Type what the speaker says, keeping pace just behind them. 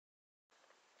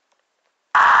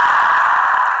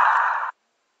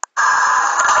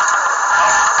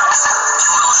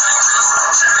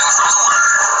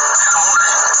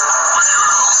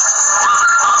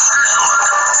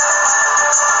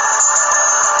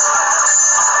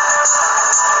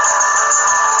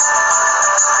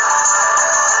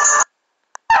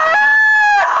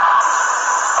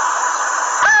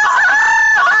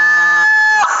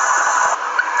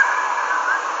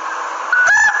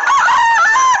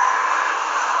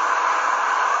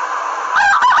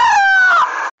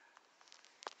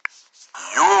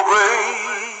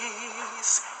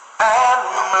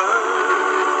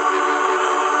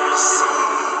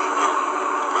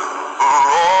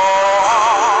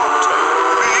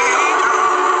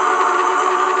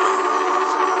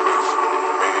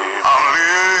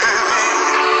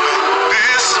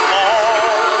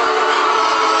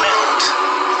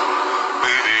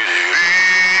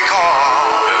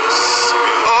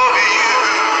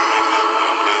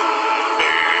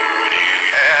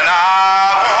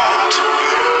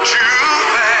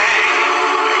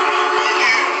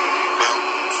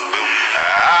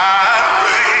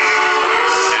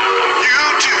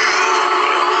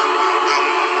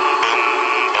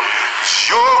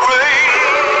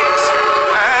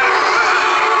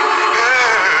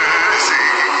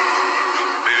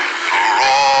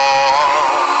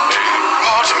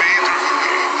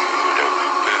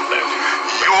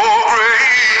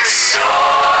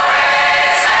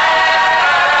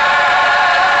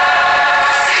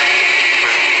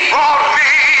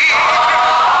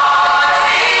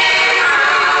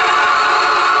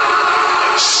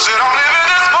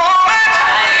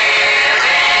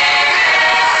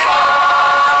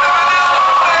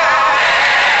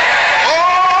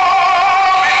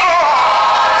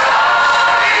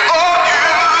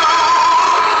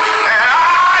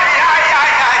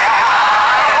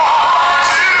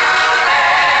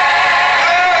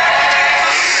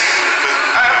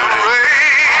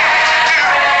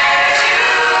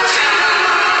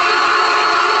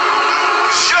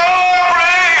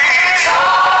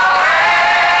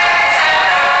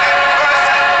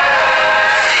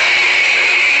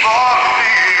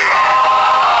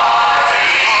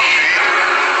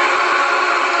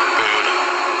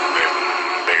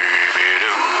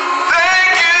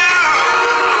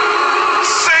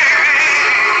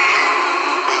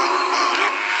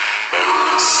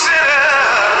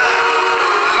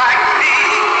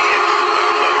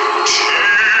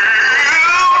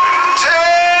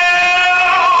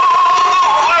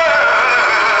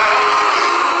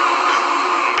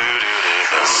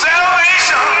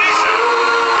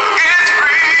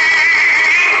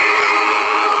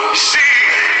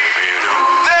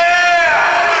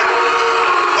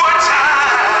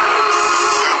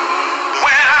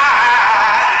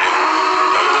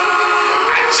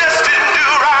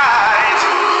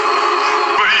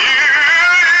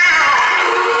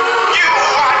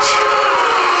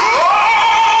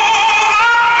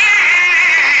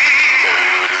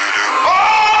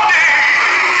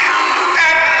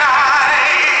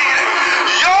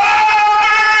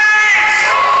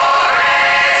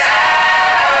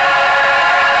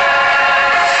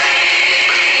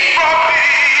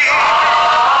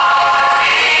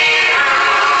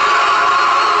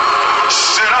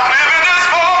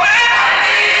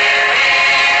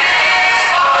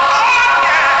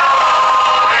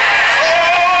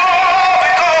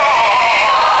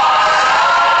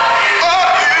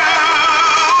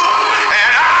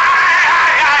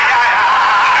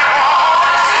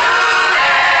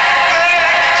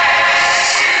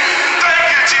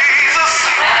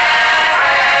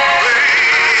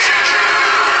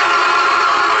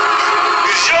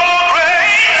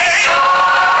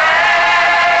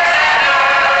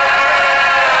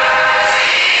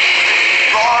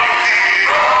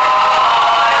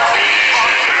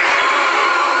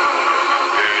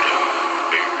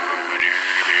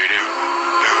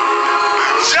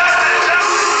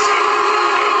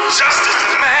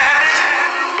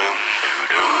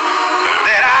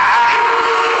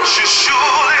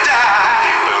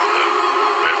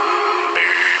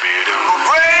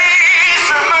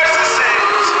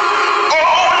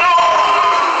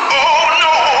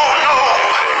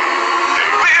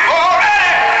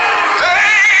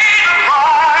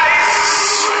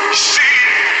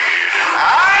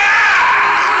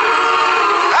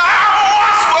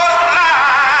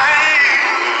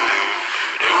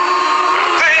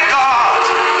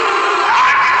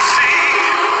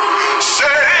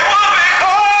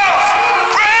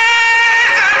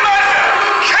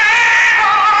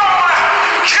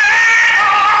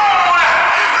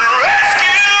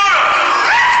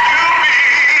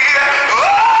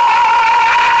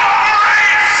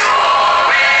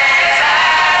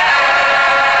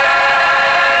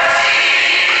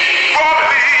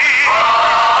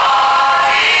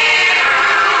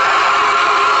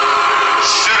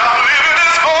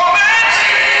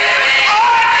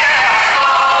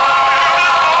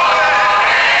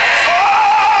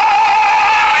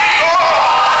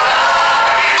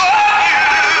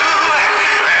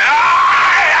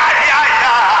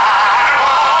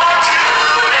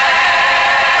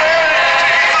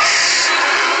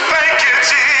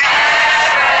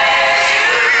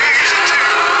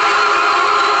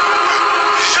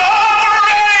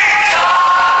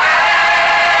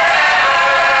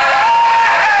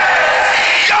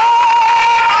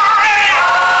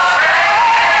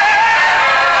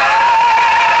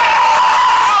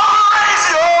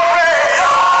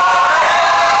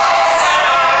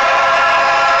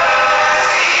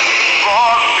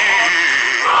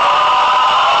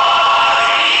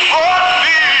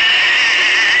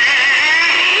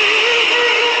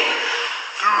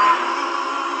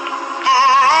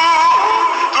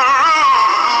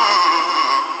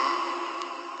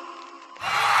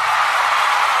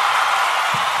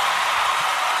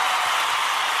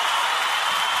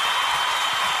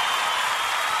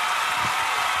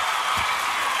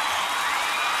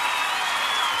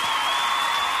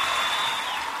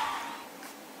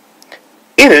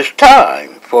It is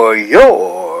time for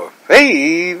your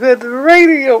favorite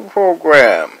radio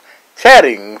program,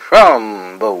 Chatting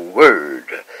from the Word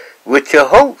with your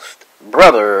host,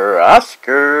 Brother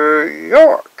Oscar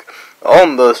York,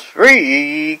 on the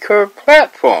Spreaker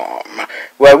platform,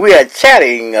 where we are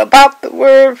chatting about the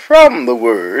Word from the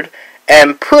Word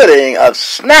and putting a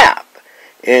snap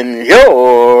in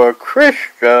your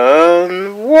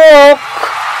Christian walk.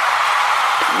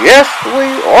 Yes,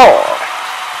 we are.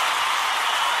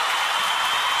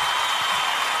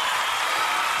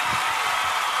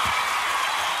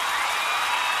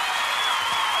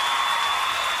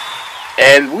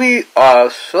 And we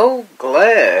are so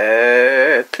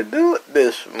glad to do it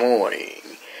this morning.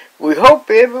 We hope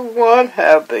everyone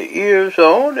have their ears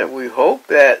on, and we hope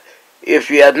that if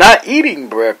you are not eating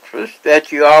breakfast,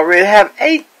 that you already have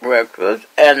ate breakfast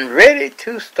and ready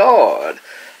to start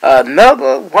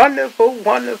another wonderful,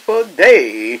 wonderful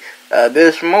day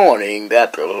this morning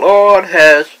that the Lord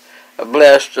has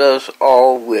blessed us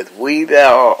all with. We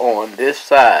that are on this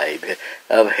side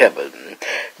of heaven.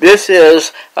 This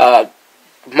is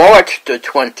March the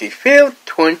 25th,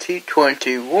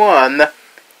 2021,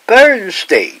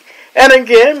 Thursday. And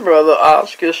again, Brother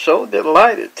Oscar is so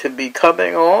delighted to be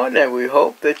coming on, and we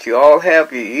hope that you all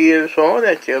have your ears on,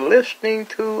 that you're listening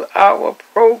to our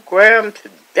program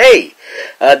today.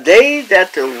 A day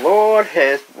that the Lord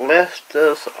has blessed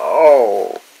us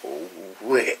all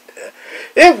with.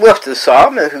 It was the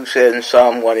psalmist who said in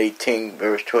Psalm 118,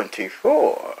 verse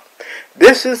 24,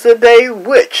 "This is the day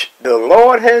which the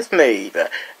Lord has made.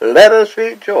 Let us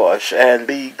rejoice and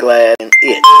be glad in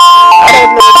it." I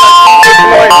don't know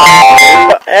about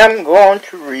you, I am going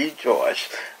to rejoice.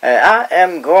 And I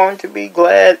am going to be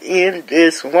glad in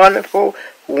this wonderful,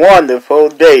 wonderful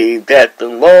day that the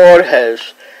Lord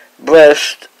has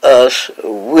blessed us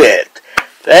with.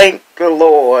 Thank the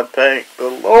Lord, thank the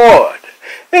Lord.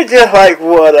 It's just like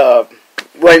what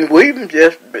when we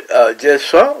just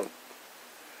sung.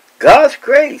 God's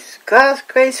grace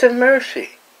and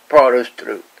mercy brought us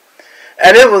through.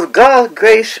 And it was God's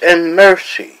grace and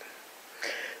mercy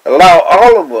allow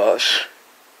all of us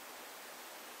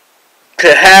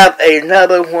to have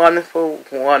another wonderful,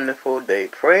 wonderful day.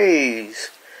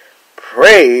 Praise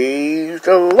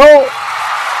the Lord.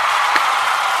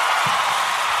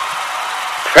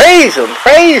 Praise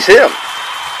Him.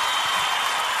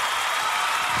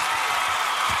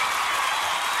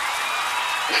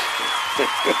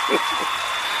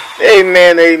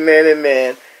 Amen, amen,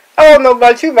 amen. I don't know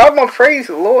about you, but I'm going to praise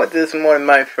the Lord this morning,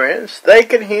 my friends.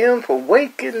 Thanking Him for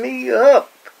waking me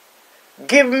up.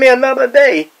 Giving me another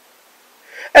day.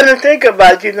 And to think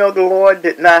about it, the Lord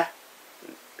did not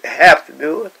have to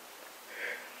do it.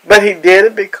 But He did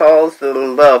it because of the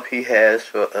love He has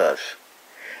for us.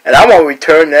 And I'm going to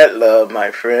return that love,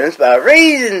 my friends, by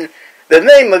raising the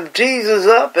name of Jesus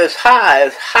up as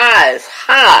high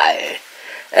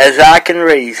as I can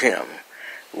raise Him.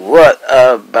 What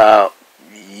about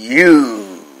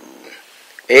you?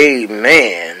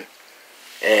 Amen.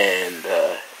 And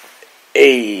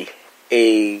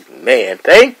amen.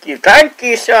 Thank you,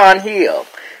 Sean Hill.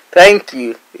 Thank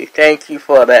you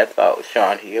for that thought,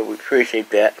 Sean Hill. We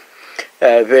appreciate that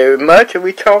very much, and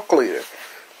we talk later.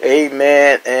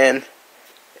 Amen and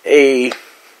amen.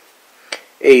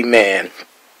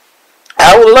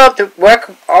 I would love to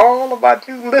welcome all of our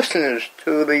new listeners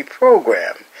to the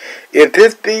program. If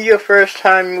this be your first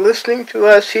time listening to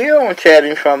us here on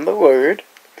Chatting from the Word,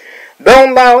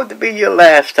 don't allow it to be your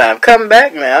last time. Come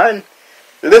back now and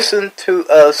listen to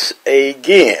us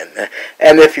again.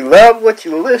 And if you love what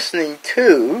you're listening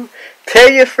to,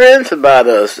 tell your friends about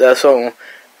us. That's on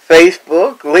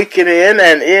Facebook, LinkedIn,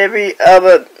 and every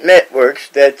other networks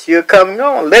that you're coming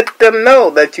on. Let them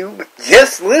know that you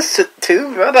just listened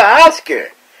to Brother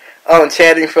Oscar on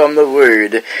Chatting from the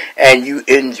Word, and you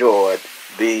enjoyed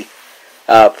the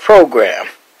program.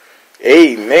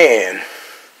 Amen.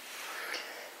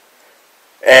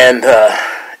 And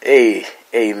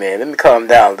amen. Let me calm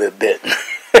down a little bit.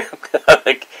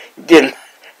 Getting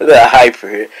a little hyper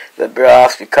here. Let Brother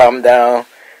Oscar calm down.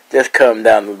 Just calm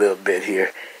down a little bit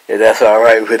here. If that's all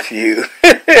right with you.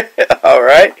 All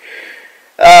right.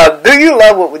 Do you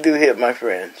love what we do here, my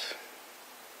friends?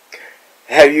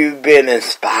 Have you been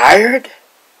inspired?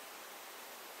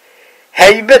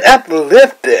 Have you been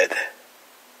uplifted?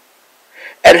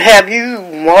 And have you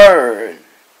learned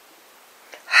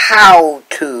how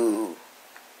to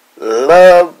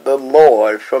love the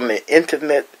Lord from an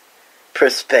intimate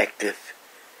perspective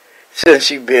since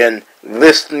you've been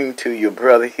listening to your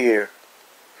brother here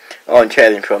on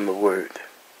Chatting from the Word?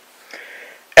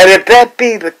 And if that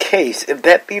be the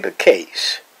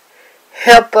case,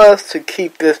 help us to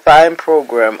keep this fine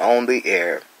program on the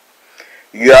air.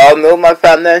 You all know my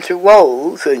financial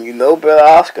woes, and you know Brother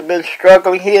Oscar been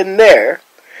struggling here and there.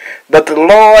 But the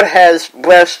Lord has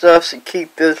blessed us to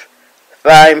keep this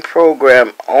fine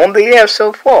program on the air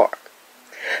so far.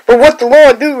 But what the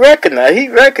Lord do recognize, He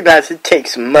recognizes it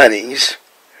takes monies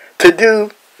to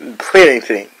do plenty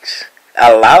things,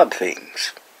 a lot of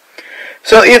things.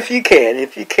 So if you can,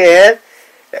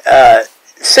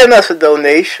 send us a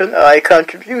donation or a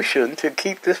contribution to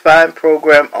keep this fine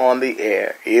program on the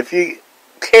air, if you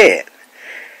can.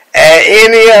 And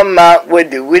any amount would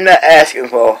do. We're not asking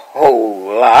for a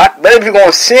whole lot, but if you're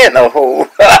going to send a whole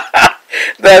lot,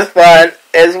 that's fine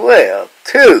as well,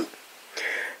 too.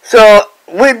 So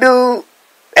we do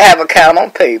have an account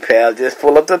on PayPal. Just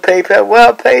pull up the PayPal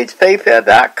webpage,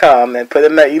 paypal.com, and put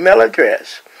in my email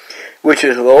address, which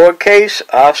is lowercase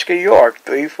Oscar York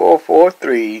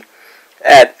 3443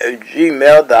 at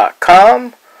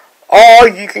gmail.com. Or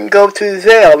you can go to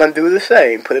Zelle and do the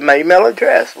same. Put in my email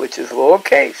address, which is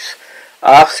lowercase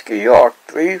Oscar York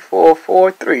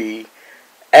 3443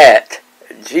 at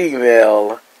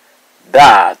gmail.com.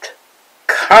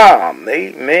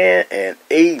 Amen and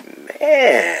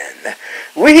amen.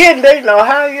 We here in Dayton,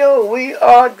 Ohio. We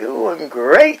are doing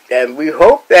great, and we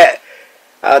hope that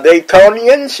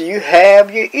Daytonians, you have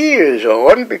your ears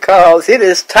on, because it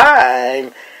is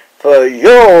time for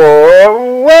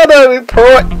your weather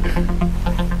report.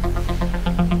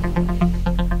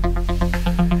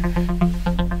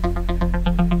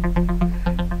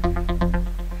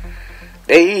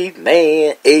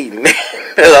 Amen, amen.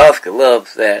 Oscar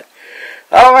loves that.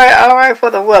 All right, for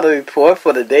the weather report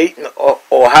for the Dayton,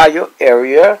 Ohio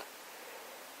area.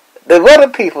 The weather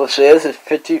people says it's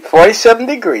 47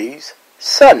 degrees,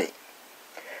 sunny.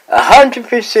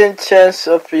 100% chance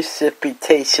of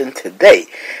precipitation today.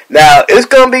 Now, it's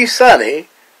going to be sunny,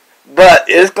 but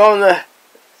it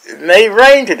may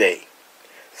rain today.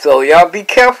 So y'all be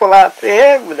careful out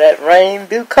there when that rain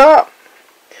do come.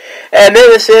 And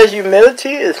then it says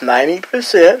humidity is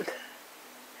 90%.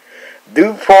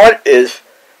 Dew point is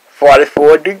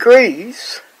 44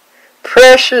 degrees.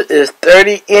 Pressure is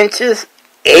 30 inches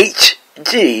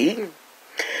Hg.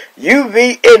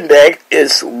 UV index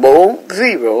is below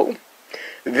 0.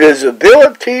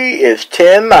 Visibility is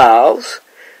 10 miles.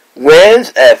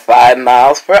 Winds at 5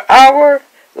 miles per hour.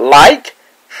 Light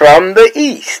from the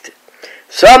east.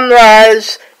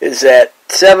 Sunrise is at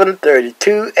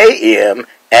 7:32 a.m.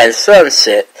 and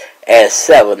sunset at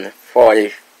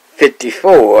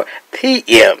 7:54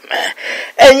 p.m.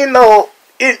 And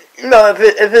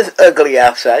if it's ugly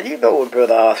outside, you know what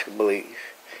Brother Oscar believes.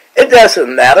 It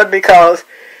doesn't matter, because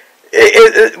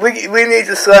we need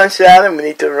the sunshine, and we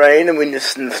need the rain, and we need the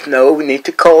snow, we need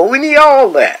the cold, we need all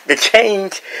that. The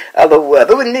change of the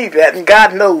weather, we need that, and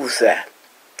God knows that.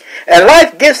 And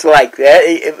life gets like that.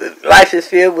 Life is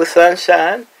filled with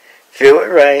sunshine, filled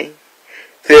with rain,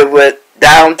 filled with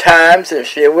down times, and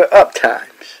filled with up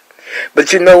times.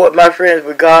 But you know what, my friends,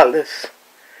 regardless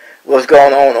what's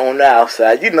going on the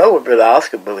outside, you know what Brother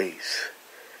Oscar believes.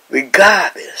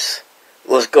 Regardless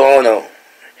what's going on,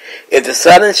 if the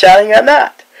sun is shining or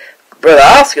not, Brother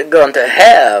Oscar going to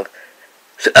have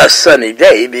a sunny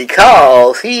day,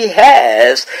 because he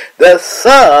has the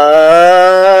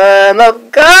Son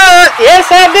of God. Yes,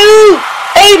 I do.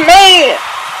 Amen.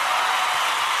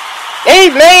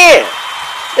 Amen.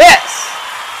 Yes.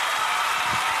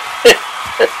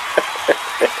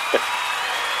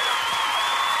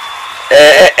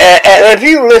 And if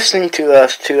you're listening to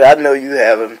us too, I know you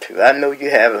have him too. I know you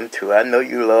have him too. I know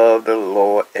you love the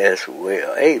Lord as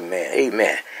well. Amen.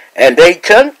 Amen. And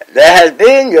Dayton, that has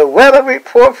been your weather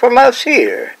report from us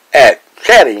here at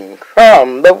Chatting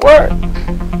from the Word.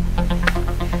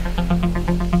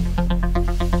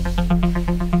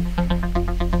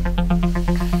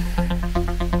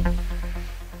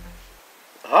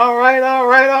 All right.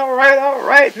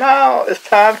 Now it's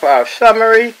time for our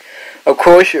summary. Of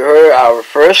course, you heard our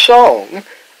first song.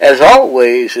 As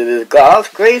always, it is God's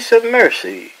Grace and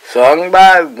Mercy, sung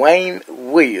by Wayne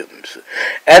Williams.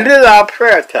 And this is our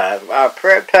prayer time. Our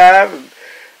prayer time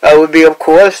would be, of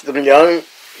course, them young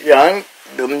men,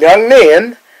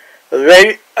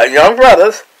 young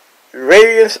brothers,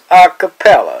 Radiance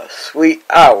Acapella, Sweet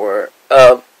Hour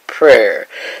of Prayer.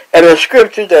 And the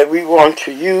scripture that we want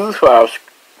to use for our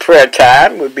prayer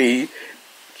time would be,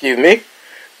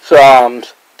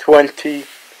 Psalms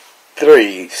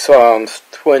 23. Psalms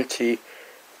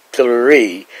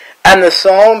 23. And the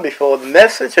song before the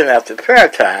message and after prayer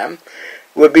time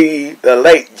would be the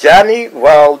late Johnny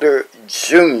Wilder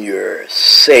Jr.,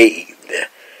 Saved.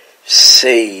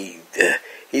 Saved.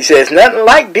 He says, nothing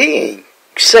like being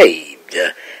saved.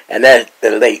 And that's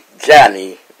the late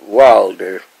Johnny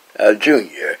Wilder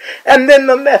Jr. And then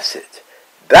the message,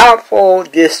 doubtful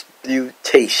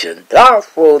disputation,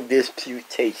 doubtful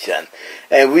disputation.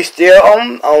 And we still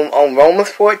on Romans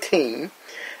 14.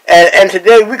 And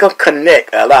today we're going to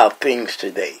connect a lot of things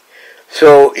today.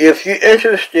 So if you're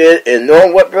interested in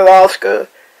knowing what Brother Oscar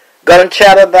going to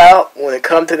chat about when it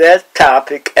comes to that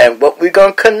topic and what we're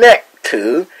going to connect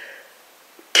to,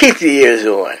 keep your ears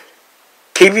on.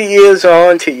 Keep your ears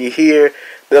on till you hear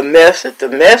the message. The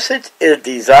message is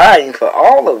designed for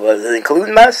all of us,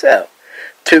 including myself,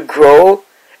 to grow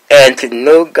and to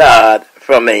know God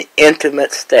from an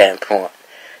intimate standpoint.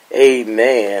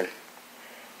 Amen.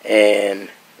 And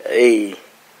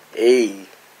amen.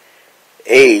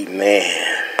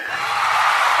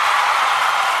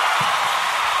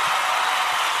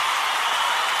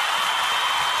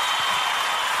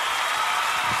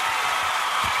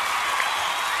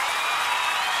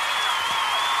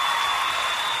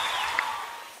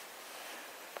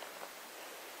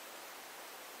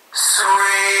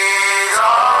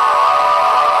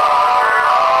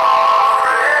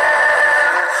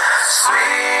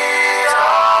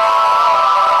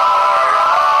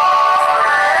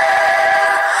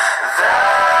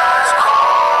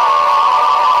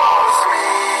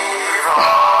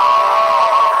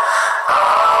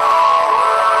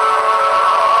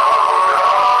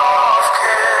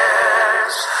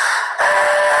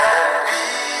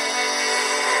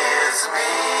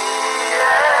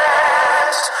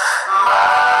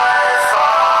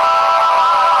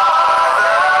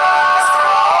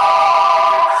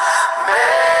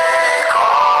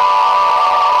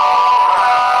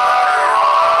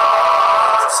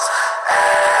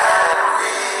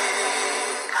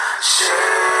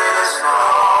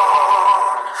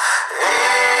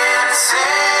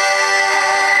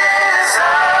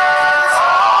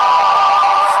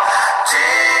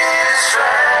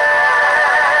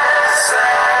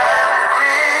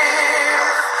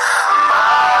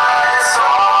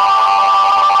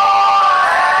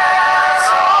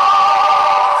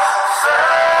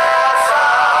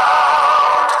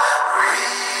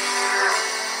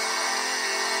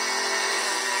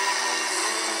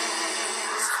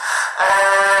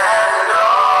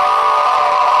 And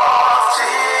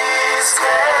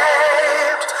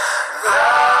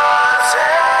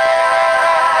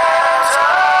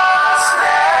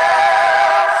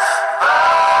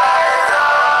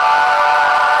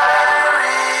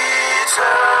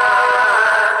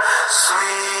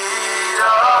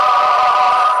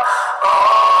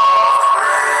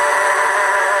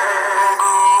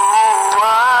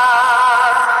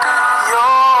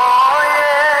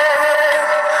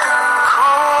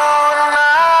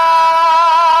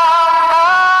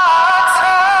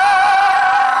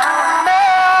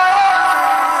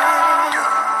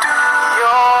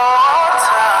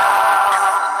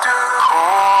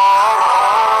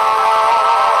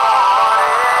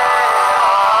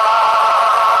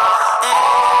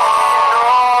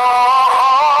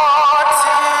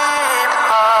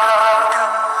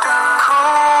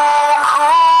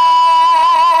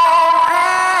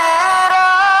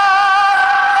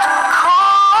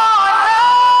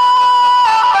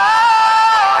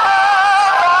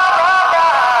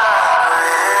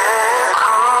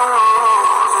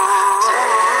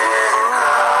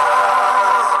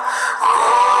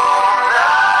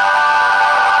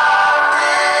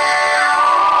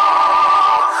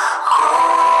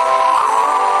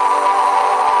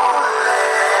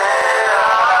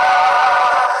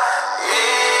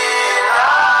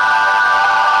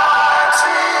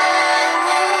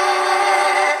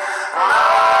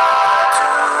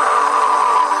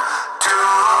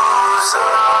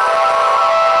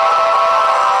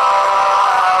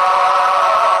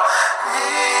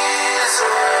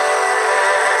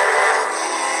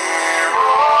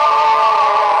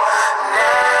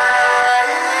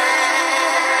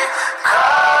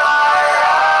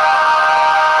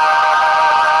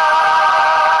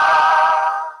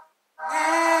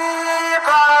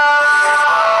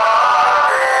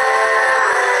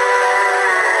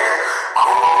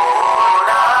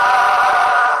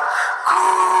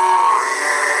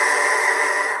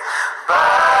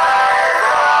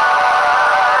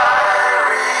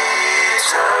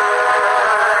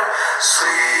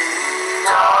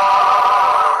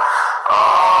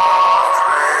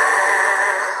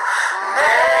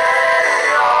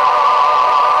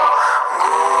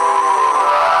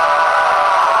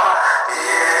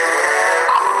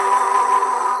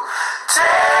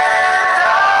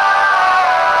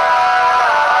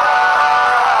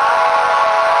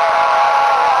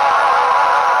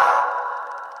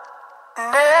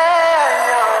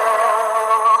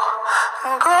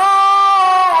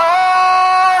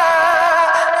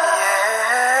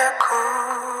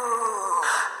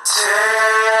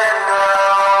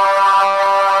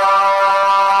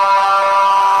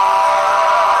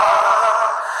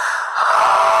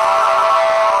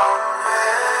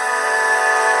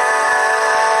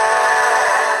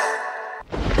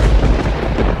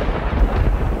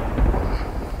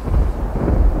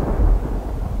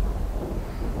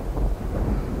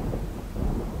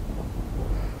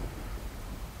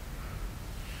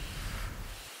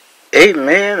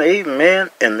Amen, amen,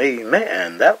 and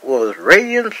amen. That was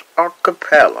Radiance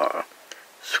Acapella,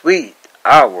 Sweet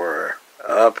Hour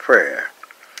of Prayer.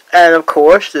 And of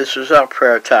course, this is our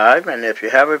prayer time, and if you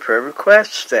have a prayer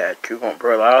request that you want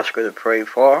Brother Oscar to pray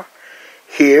for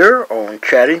here on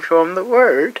Chatting from the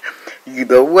Word, you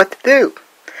know what to do.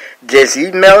 Just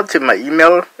email to my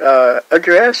email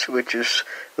address, which is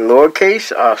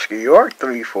lowercase Oscar York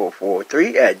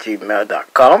 3443 at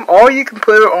gmail.com, or you can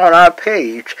put it on our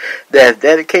page that's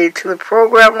dedicated to the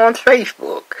program on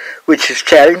Facebook, which is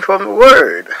Chatting from the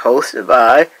Word, hosted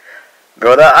by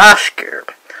Brother Oscar.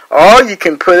 Or you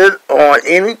can put it on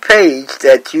any page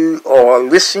that you are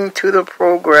listening to the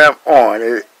program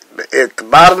on. At the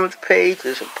bottom of the page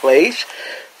is a place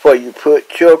for you to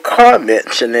put your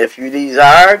comments, and if you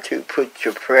desire to put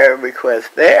your prayer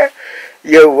request there,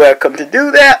 you're welcome to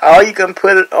do that, or you can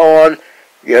put it on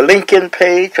your LinkedIn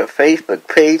page or Facebook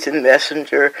page in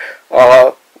Messenger,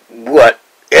 or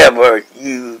whatever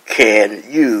you can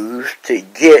use to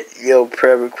get your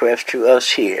prayer request to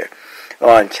us here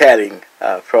on Chatting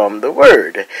from the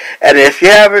Word. And if you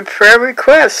have a prayer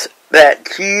request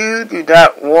that you do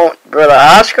not want Brother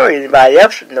Oscar or anybody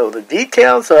else to know the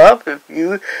details of, if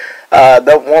you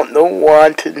don't want no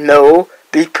one to know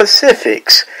the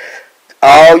specifics,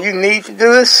 all you need to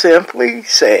do is simply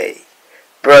say,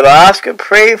 Brother Oscar,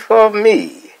 pray for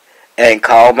me, and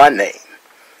call my name.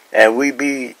 And we'd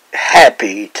be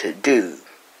happy to do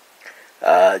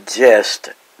just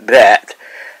that.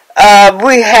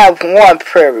 We have one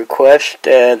prayer request,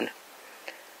 and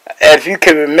as you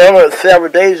can remember,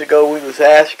 several days ago we was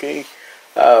asking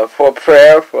for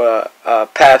prayer for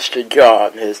Pastor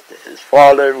John. His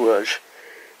father was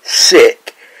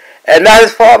sick, and now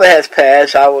his father has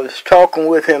passed. I was talking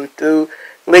with him through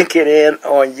LinkedIn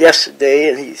on yesterday,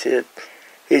 and he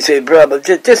said, brother,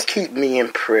 just keep me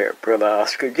in prayer, Brother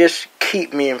Oscar. Just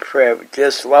keep me in prayer. We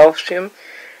just lost him,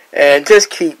 and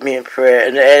just keep me in prayer.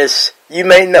 And as you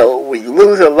may know, when you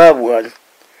lose a loved one,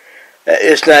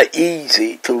 it's not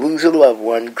easy to lose a loved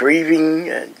one. Grieving,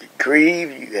 and you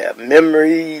grieve, you have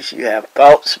memories, you have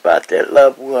thoughts about that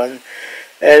loved one.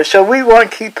 And so we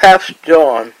want to keep Pastor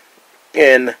John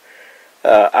in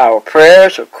our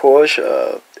prayers, of course,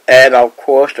 and of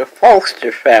course the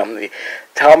Foster family.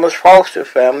 Thomas Foster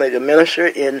family, the minister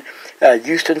in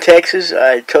Houston, Texas.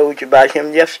 I told you about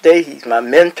him yesterday. He's my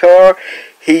mentor.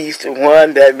 He's the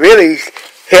one that really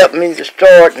helped me to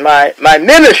start my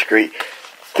ministry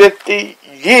 50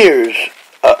 years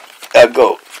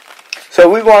ago. So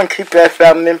we want to keep that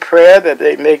family in prayer that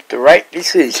they make the right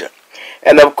decision.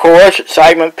 And of course,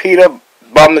 Simon Peter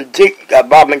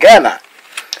Bamagana.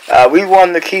 We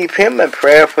want to keep him in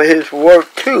prayer for his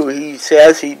work too. He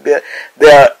says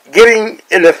they're getting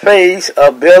in the phase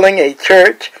of building a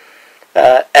church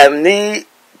and need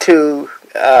to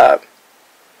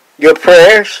your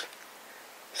prayers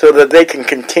so that they can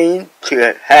continue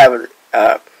to have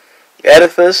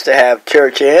edifice to have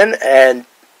church in, and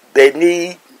they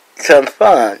need some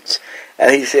funds.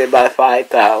 And he said about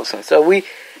 $5,000. So we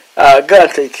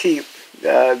got to keep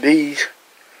these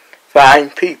fine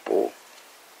people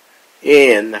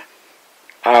in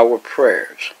our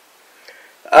prayers.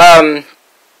 The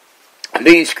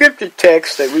scripture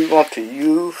text that we want to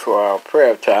use for our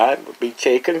prayer time will be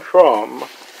taken from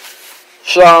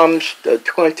Psalms, the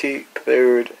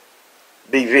 23rd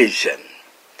division.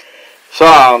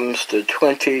 Psalms, the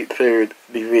 23rd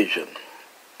division.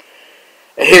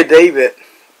 And here David,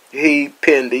 he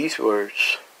penned these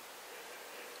words.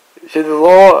 He said, the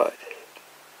Lord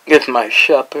is my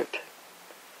shepherd,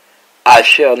 I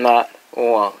shall not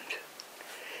want.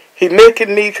 He maketh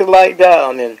me to lie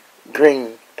down in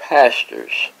green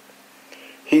pastures.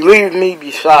 He leadeth me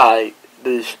beside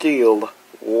the still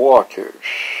waters.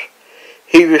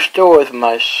 He restoreth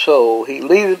my soul. He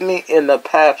leadeth me in the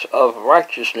paths of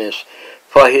righteousness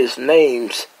for his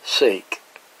name's sake.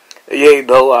 Yea,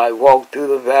 though I walk through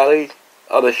the valley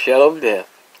of the shadow of death,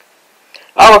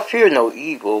 I will fear no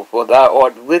evil, for thou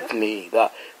art with me.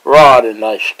 Thy rod and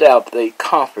thy staff, they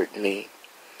comfort me.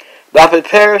 Thou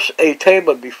preparest a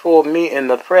table before me in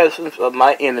the presence of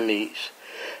my enemies.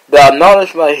 Thou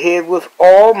anointest my head with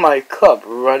oil, my cup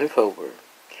runneth over.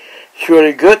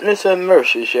 Surely goodness and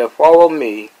mercy shall follow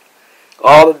me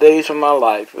all the days of my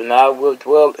life, and I will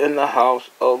dwell in the house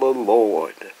of the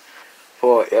Lord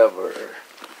forever.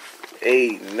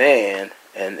 Amen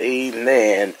and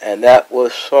amen. And that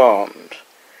was Psalms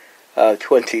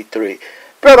 23.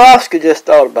 Brother Oscar just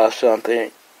thought about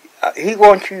something. He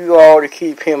wants you all to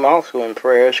keep him also in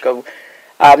prayers, because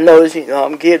I've noticed,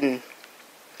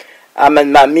 I'm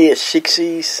in my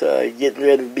mid-60s, getting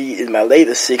ready to be in my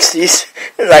later 60s,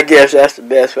 and I guess that's the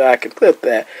best way I can put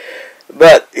that.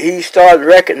 But he started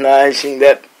recognizing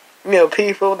that,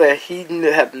 people that he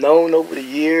have known over the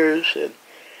years and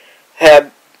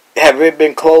have really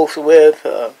been close with,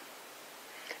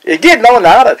 is getting on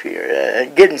out of here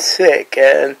and getting sick,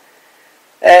 and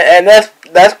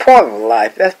that's part of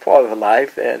life. That's part of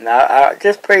life, and I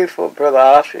just pray for Brother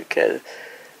Oscar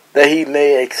that he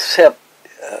may accept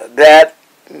that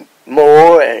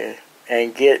more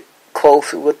and get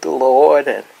closer with the Lord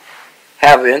and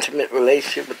have an intimate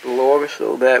relationship with the Lord,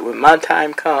 so that when my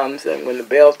time comes and when the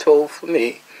bell tolls for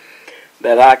me,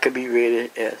 that I could be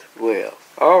ready as well.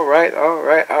 All right.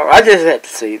 I just had to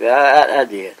say that. I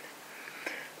did.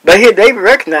 But here David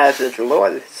recognized that the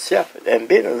Lord is his shepherd, and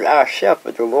being our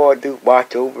shepherd, the Lord do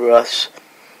watch over us,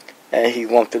 and he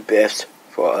wants the best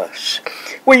for us.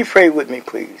 Will you pray with me,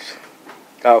 please?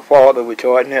 Our Father which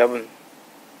art in heaven.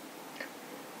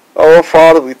 Oh,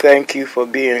 Father, we thank you for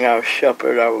being our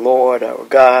shepherd, our Lord, our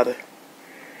God.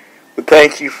 We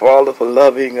thank you, Father, for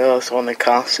loving us on a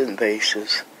constant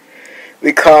basis.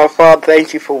 We call, Father,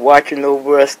 thank you for watching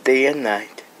over us day and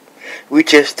night. We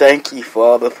just thank you,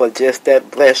 Father, for just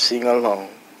that blessing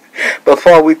alone. But,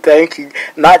 Father, we thank you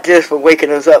not just for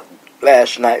waking us up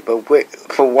last night, but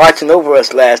for watching over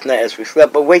us last night as we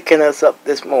slept, but waking us up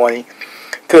this morning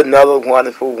to another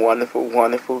wonderful, wonderful,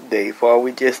 wonderful day. Father,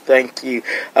 we just thank you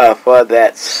for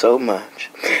that so much.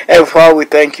 And Father, we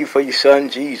thank you for your Son,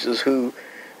 Jesus, who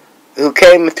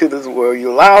came into this world.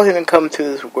 You allowed him to come to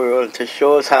this world and to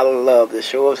show us how to love, to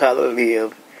show us how to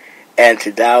live, and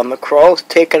to die on the cross,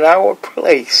 taking our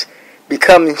place,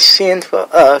 becoming sin for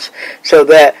us, so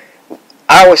that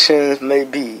our sins may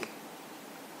be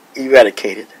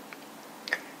eradicated.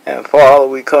 And Father,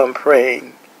 we come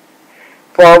praying.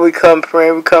 Father, we come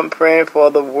praying for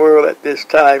the world at this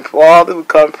time. Father, we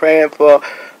come praying for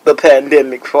the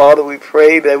pandemic. Father, we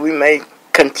pray that we may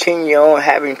continue on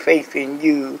having faith in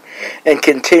you and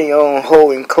continue on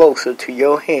holding closer to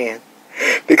your hand.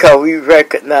 Because we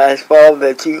recognize, Father,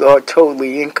 that you are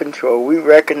totally in control. We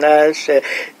recognize that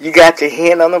you got your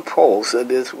hand on the pulse of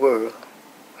this world.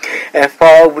 And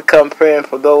Father, we come praying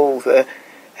for those that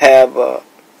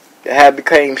have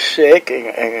become sick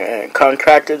and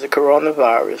contracted the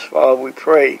coronavirus. Father, we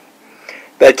pray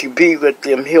that you be with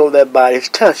them, heal their bodies,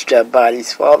 touch their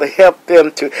bodies. Father, help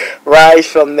them to rise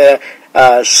from their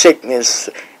sickness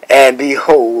and be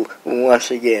whole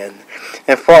once again.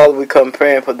 And Father, we come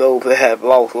praying for those that have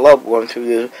lost loved ones through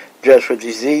this dreadful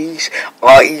disease,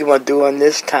 or even during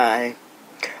this time.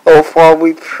 Oh, Father,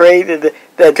 we pray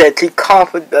that you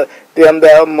comfort them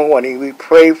that mourning. We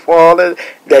pray, Father,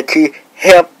 that you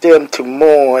help them to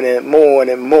mourn and mourn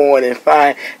and mourn and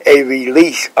find a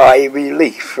release or a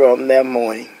relief from their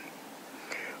mourning.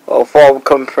 Oh, Father, we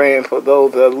come praying for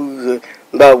those that are losing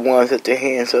loved ones at the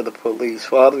hands of the police.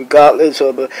 Father, regardless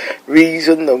of the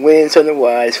reason, the winds and the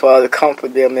wise, Father,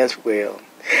 comfort them as well.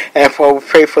 And Father, we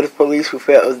pray for the police who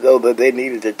felt as though that they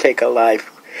needed to take a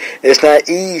life. It's not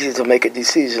easy to make a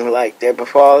decision like that, but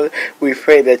Father, we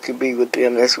pray that you be with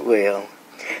them as well.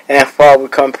 And Father, we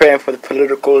come praying for the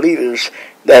political leaders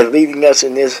that are leading us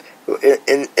in this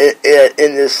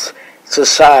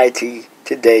society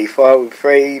today. Father, we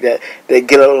pray that they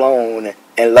get along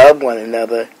and love one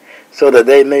another, so that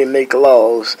they may make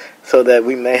laws, so that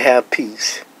we may have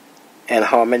peace and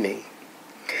harmony.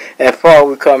 And Father,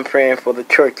 we come praying for the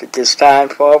church at this time.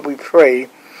 Father, we pray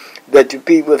that you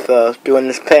be with us during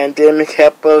this pandemic.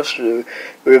 Help us to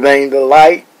remain the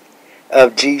light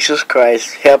of Jesus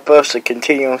Christ. Help us to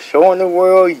continue showing the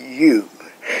world you.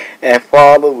 And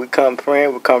Father, we come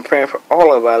praying for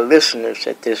all of our listeners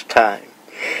at this time.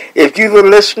 If you're the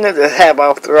listener that have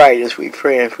arthritis, we're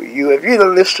praying for you. If you're the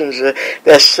listener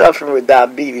that's suffering with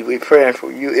diabetes, we're praying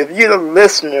for you. If you're the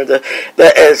listener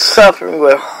that is suffering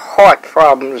with heart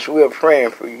problems, we're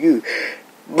praying for you.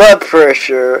 Blood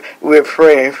pressure, we're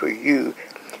praying for you.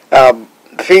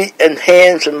 Feet and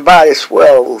hands and body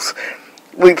swells,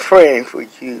 we're praying for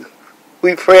you.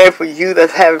 We're praying for you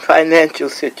that's having financial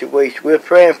situation. We're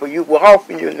praying for you. We're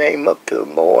offering your name up to the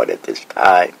Lord at this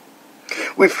time.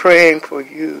 We're praying for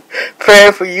you.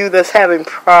 Praying for you that's having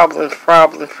problems.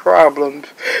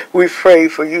 We pray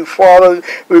for you. Father,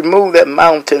 remove the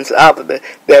mountains out of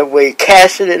their way.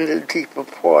 Cast it into the deeper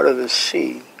part of the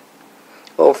sea.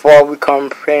 Oh, Father, we come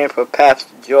praying for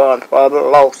Pastor John, Father, the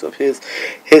loss of his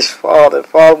father.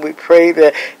 Father, we pray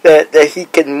that he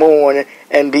can mourn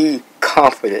and be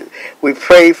comforted. We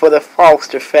pray for the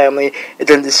Foster family and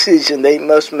the decision they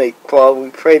must make. Father, we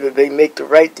pray that they make the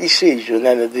right decision,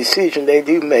 and the decision they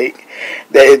do make,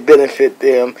 that it benefit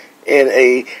them in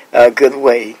a good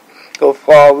way. So,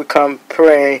 Father, we come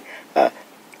praying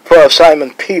for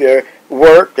Simon Peter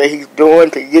work that he's doing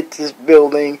to get this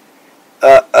building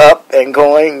up and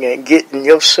going and getting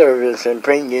your servants and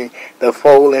bringing the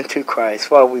fold into Christ.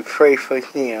 Father, we pray for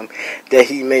him that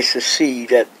he may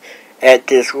succeed at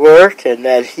this work and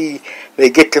that he may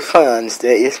get the funds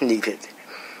that is needed.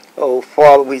 Oh,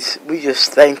 Father, we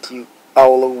just thank you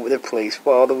all over the place.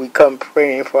 Father, we come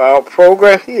praying for our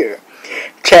program here,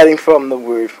 chatting from the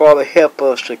Word. Father, help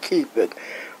us to keep it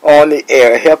on the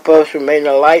air. Help us remain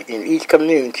a light in each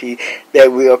community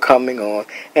that we are coming on.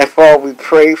 And Father, we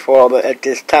pray, Father, at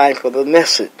this time for the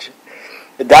message,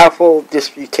 the doubtful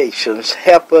disputations.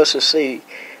 Help us to see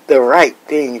the right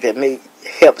thing that may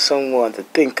help someone to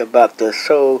think about their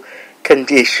soul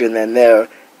condition and their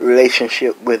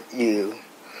relationship with you.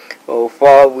 Oh,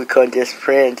 Father, we come just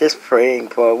praying,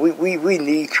 Father. We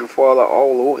need you, Father,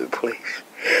 all over the place.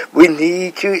 We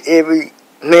need you every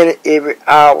minute, every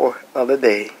hour of the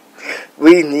day.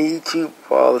 We need you,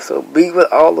 Father, so be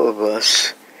with all of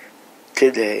us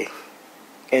today.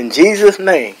 In Jesus'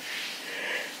 name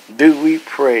do we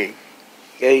pray.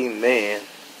 Amen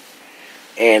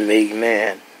and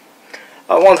amen.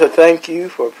 I want to thank you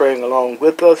for praying along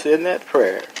with us in that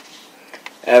prayer.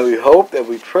 And we hope that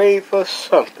we pray for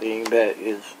something that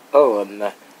is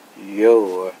on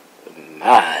your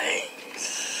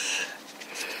minds.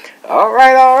 All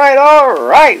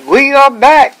right. We are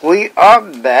back.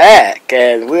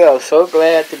 And we are so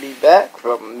glad to be back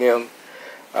from them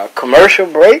commercial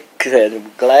breaks.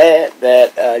 And glad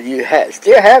that you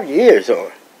still have your ears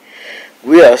on.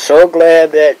 We are so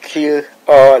glad that you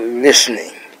are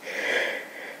listening.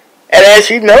 And as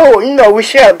you know, we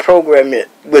share the program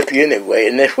with you anyway.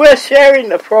 And if we're sharing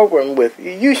the program with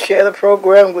you, you share the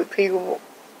program with people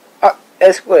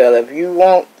as well. If you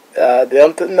want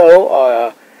them to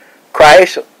know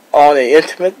Christ on an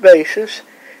intimate basis,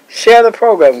 share the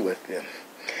program with them.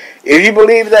 If you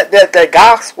believe that the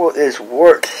gospel is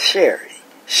worth sharing,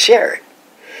 share it.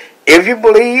 If you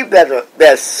believe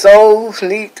that souls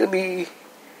need to be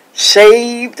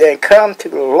saved and come to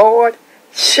the Lord,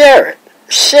 share it.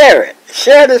 Share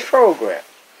this program.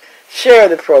 Share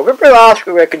the program. Brother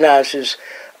Oscar recognizes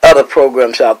other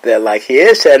programs out there like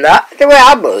his, and the way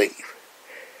I believe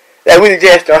that we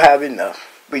just don't have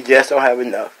enough. We just don't have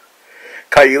enough.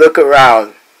 Because you look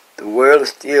around, the world is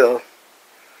still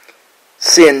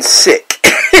sin sick.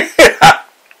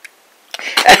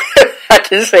 I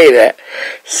can say that.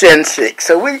 Sin sick.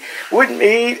 So we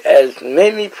need as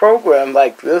many programs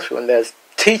like this one that's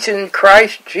teaching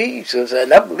Christ Jesus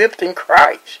and uplifting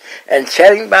Christ and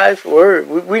chatting by His Word.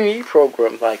 We need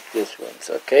programs like this one,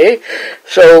 okay?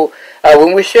 So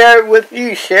when we share it with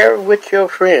you, share it with your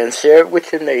friends, share it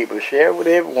with your neighbors, share it with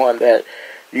everyone that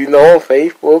you know on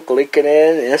Facebook,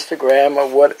 LinkedIn, Instagram, or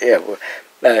whatever.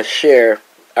 Share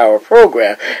our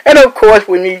program. And of course,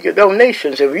 we need your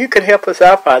donations. If you can help us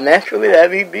out financially, that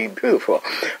would be beautiful.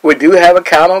 We do have an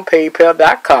account on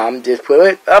PayPal.com. Just put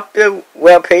it up the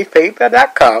webpage,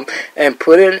 PayPal.com, and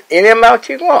put in any amount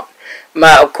you want.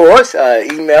 My, of course,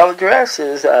 email address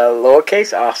is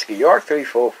lowercase Oscar York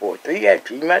 3443 at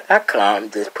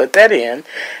gmail.com. Just put that in.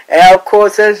 And of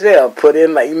course, as well, put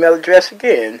in my email address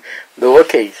again,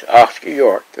 lowercase Oscar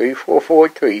York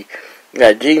 3443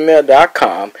 at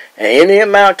gmail.com, and any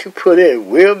amount you put in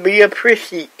will be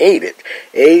appreciated.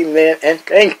 Amen and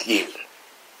thank you.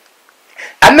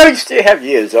 I know you still have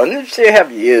years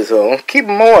on. Keep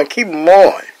them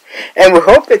on. And we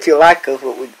hope that you like us,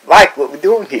 what we're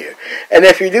doing here. And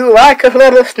if you do like us,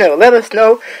 let us know. Let us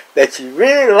know that you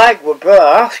really like what Brother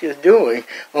Oscar is doing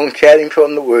on Chatting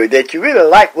from the Word. That you really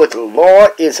like what the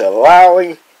Lord is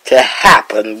allowing to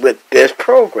happen with this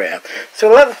program.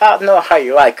 So let us know how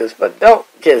you like us, but don't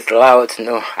just allow us to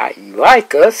know how you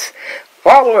like us.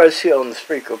 Follow us here on the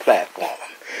Spreaker platform.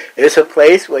 It's a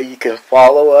place where you can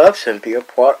follow us and be a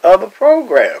part of the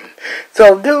program.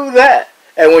 So do that.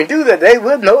 And when you do that, they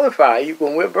will notify you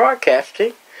when we're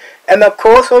broadcasting. And of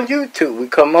course on YouTube. We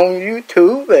come on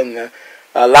YouTube and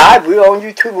live. We're on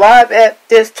YouTube live at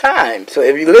this time. So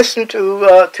if you listen to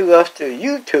us through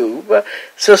YouTube,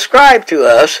 subscribe to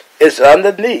us. It's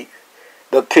underneath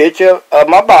the picture of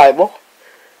my Bible.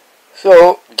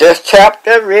 So just tap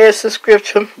that red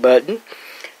subscription button,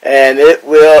 and it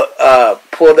will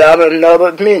pull down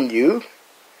another menu.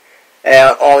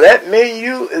 And on that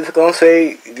menu, it's going to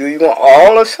say, do you want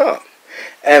all or some?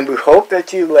 And we hope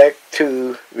that you like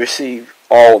to receive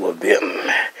all of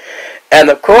them. And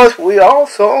of course, we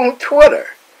also on Twitter.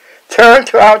 Turn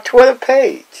to our Twitter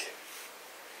page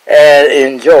and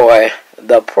enjoy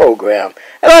the program.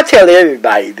 And I tell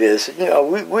everybody this,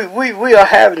 we are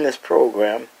having this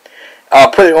program,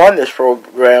 putting on this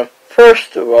program,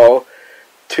 first of all,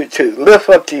 to lift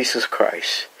up Jesus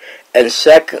Christ and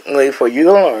secondly, for you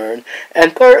to learn,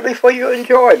 and thirdly, for your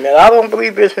enjoyment. I don't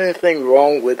believe there's anything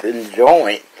wrong with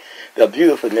enjoying the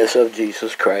beautifulness of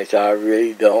Jesus Christ. I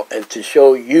really don't. And to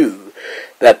show you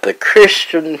that the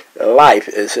Christian life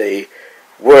is a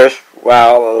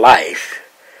worthwhile life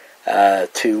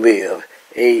to live.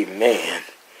 Amen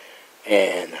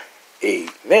and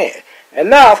amen. And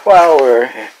now for our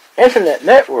internet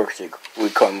networks that we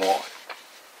come on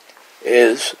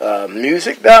is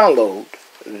Music Download,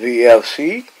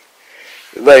 VLC,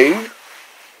 Lave,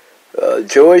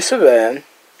 Joy Savan,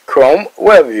 Chrome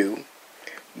WebView,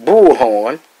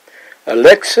 Bullhorn,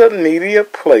 Alexa Media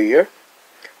Player,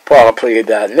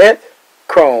 PowerPlayer.net,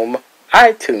 Chrome,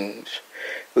 iTunes,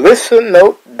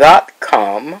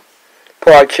 ListenNote.com,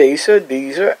 Podchaser,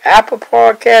 Deezer, Apple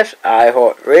Podcasts,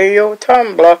 iHeartRadio,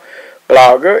 Tumblr,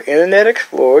 Blogger, Internet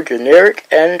Explorer, generic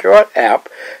Android app,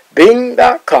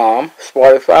 Bing.com,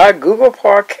 Spotify, Google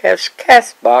Podcasts,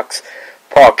 Castbox,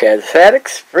 Podcast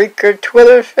Addicts, Spreaker,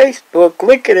 Twitter, Facebook,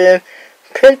 LinkedIn,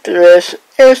 Pinterest,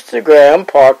 Instagram,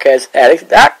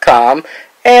 PodcastAddicts.com,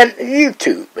 and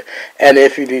YouTube. And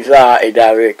if you desire a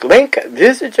direct link,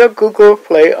 visit your Google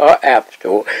Play or App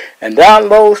Store and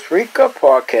download Spreaker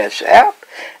Podcast app.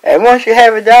 And once you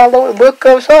have it downloaded, look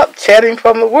us up, Chatting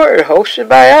from the Word, hosted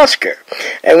by Oscar.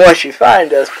 And once you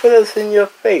find us, put us in your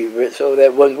favorite so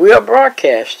that when we are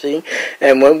broadcasting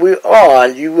and when we're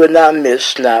on, you will not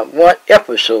miss not one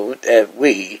episode that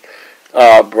we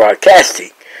are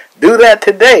broadcasting. Do that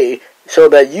today so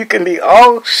that you can be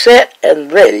all set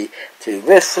and ready to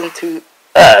listen to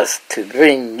us to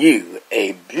bring you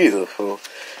a beautiful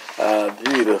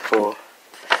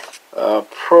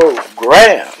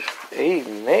program.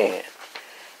 Amen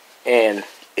and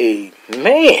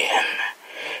amen.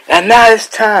 And now it's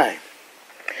time,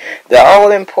 the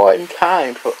all-important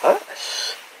time for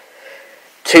us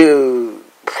to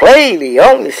play the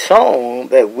only song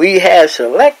that we have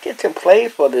selected to play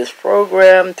for this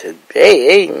program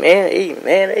today. Amen,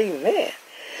 amen, amen.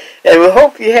 And we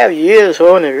hope you have your ears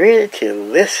on and ready to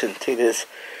listen to this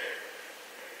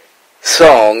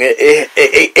song.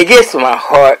 It gets to my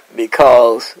heart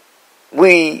because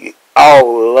we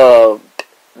all loved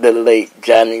the late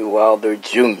Johnny Wilder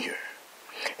Jr.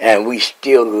 and we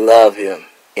still love him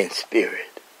in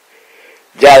spirit.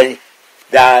 Johnny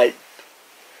died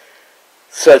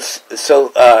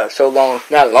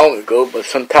not long ago, but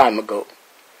some time ago.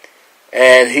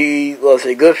 And he was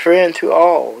a good friend to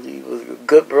all. He was a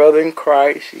good brother in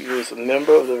Christ. He was a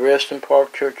member of the Reston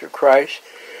Park Church of Christ,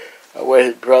 where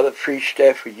his brother preached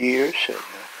there for years, and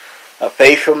a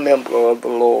faithful member of the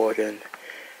Lord. And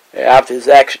after his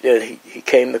accident, he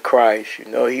came to Christ. You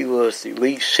know, he was the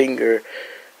lead singer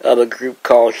of a group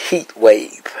called Heat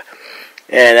Wave.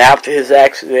 And after his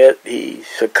accident, he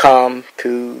succumbed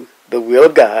to the will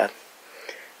of God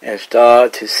and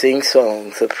started to sing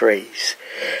songs of praise.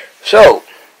 So,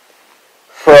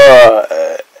 for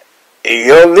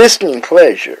your listening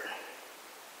pleasure,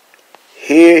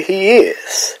 here he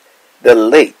is, the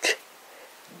late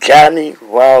Johnny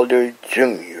Wilder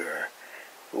Jr.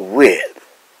 with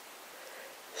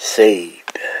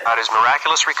Saved. About his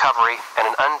miraculous recovery and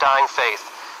an undying faith,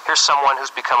 here's someone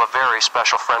who's become a very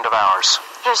special friend of ours.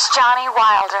 Here's Johnny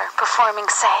Wilder performing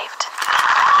Saved.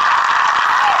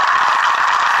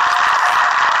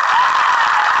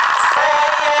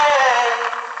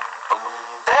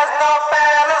 There's no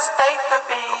better state to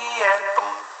be in.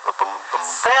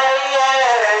 Say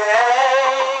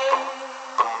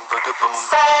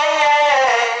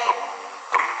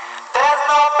there's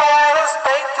no better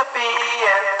state to be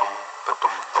in.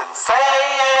 Say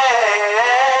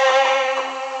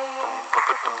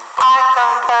I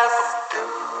confess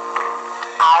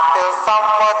I feel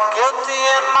somewhat guilty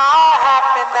in my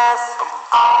happiness.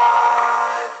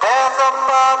 There's a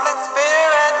public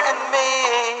spirit in me.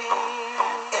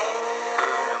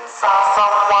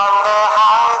 Some wonder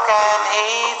how can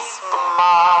he smile.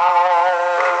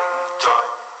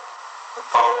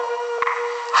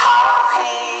 How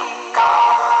he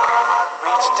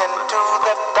reached into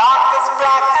the darkest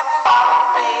black and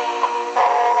found me.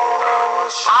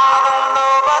 I don't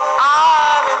know, but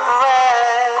I'm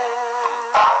impressed.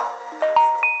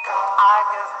 I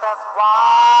guess that's why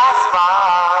I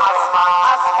smile. I smile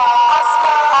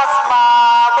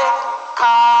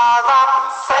because I'm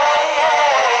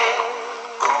saying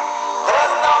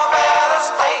there's no better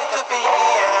state to be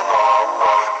in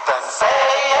than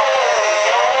saying,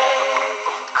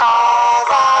 cause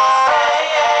I'm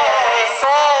saying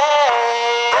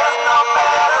there's no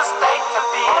better state to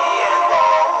be in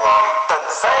than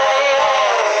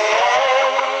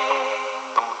saying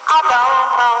I don't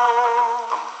know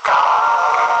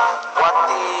what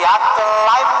the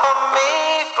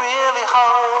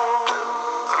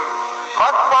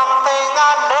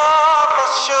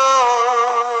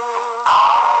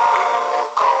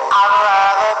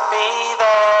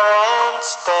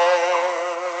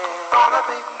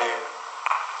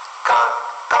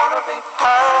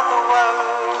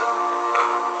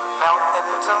fell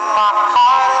into my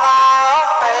heart and I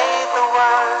obeyed the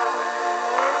word.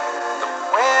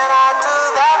 When I do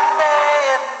that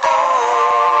day and do,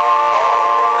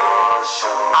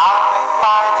 I may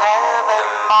find heaven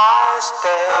my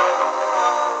stay.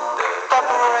 The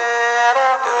bread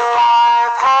of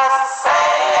life has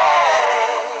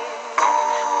saved.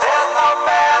 There's no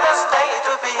better state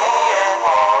to be in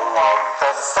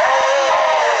than saved.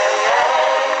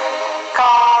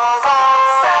 'Cause I'm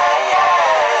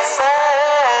saved.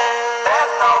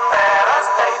 There's no better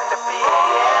state to be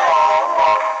in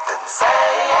than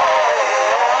saved.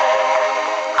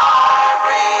 I'm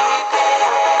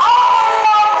redeemed. All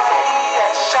of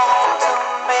creation to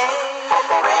me.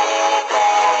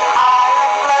 Redeemed. I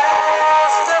am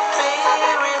blessed to be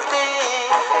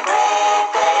redeemed.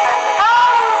 Redeemed.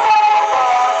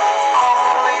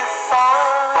 Only Son.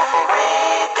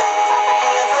 Redeemed.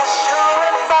 Is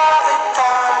assurance of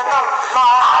eternal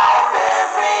life. I've been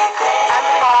redeemed. And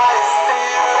by His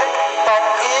Spirit that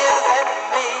is in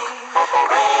me.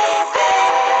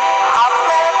 Redeemed. I'm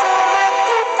glad to live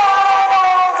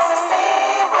eternal to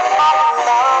see with my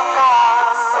love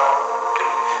God.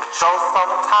 So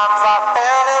sometimes I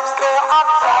fail Him, still I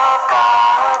love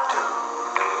God too.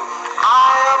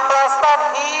 I am blessed that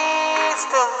He's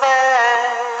still there.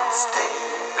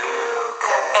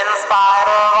 In spite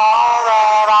of all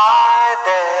that I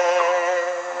did.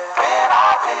 When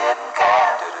I didn't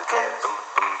care.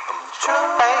 True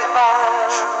favor.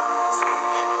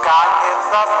 God gives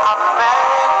us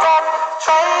unmerited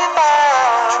favor.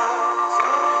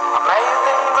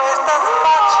 Amazing grace does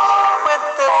much with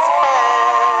despair.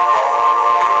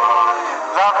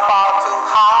 Love far too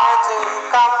high to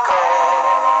compare.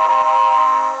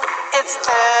 It's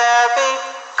there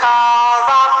because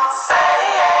I'm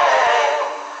saved.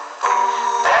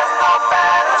 There's no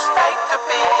better state to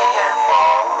be in.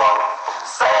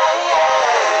 Saved.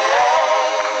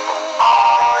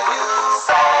 Are you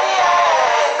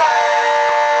saved?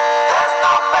 There's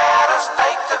no better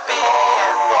state to be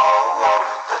in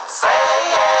than saved.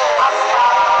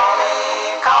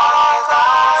 Because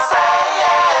I'm saved.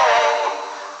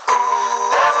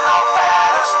 There's no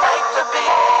better state to be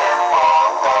in.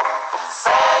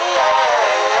 Saved.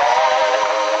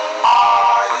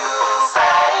 Are you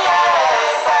saved?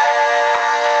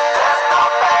 There's no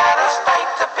better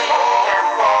state to be in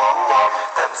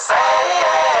than saved.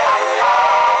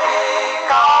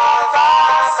 Because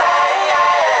I'm saved.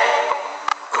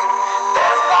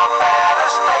 There's no better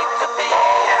state to be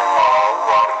in.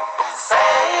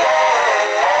 Saved.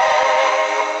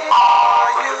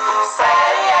 Are you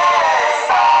saved? There's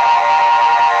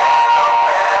no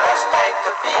better state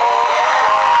to be in.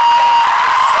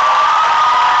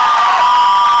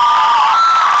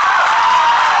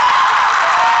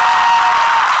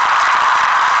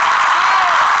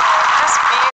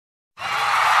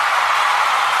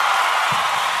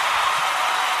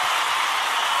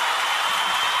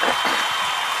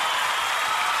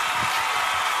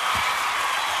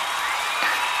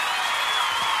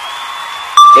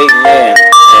 Amen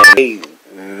and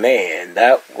amen.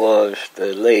 That was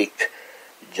the late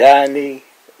Johnny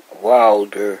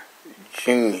Wilder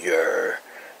Jr.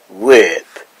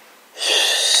 with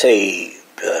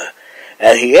Saved.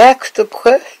 And he asked the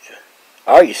question,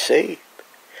 are you saved?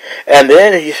 And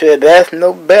then he said, there's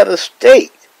no better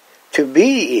state to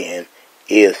be in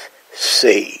is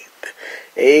saved.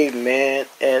 Amen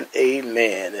and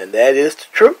amen. And that is the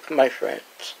truth, my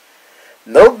friends.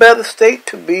 No better state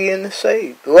to be in than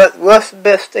saved. What's the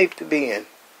best state to be in?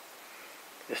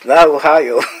 It's not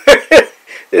Ohio.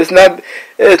 It's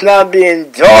not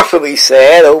being joyfully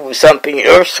sad over something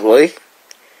earthly.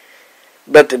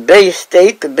 But the best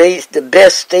state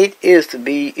is to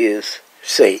be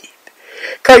saved.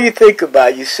 Because you think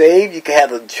about it, you saved, you can have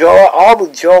the joy, all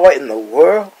the joy in the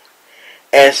world,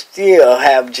 and still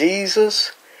have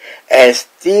Jesus, and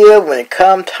still when it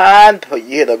comes time for you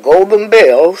hear the golden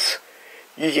bells,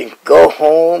 you can go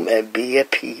home and be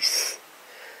at peace.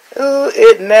 Oh,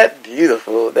 isn't that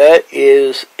beautiful? That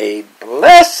is a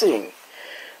blessing,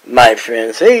 my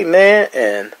friends. Amen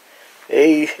and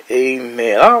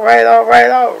amen. All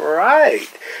right.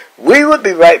 We will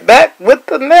be right back with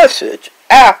the message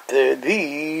after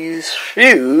these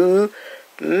few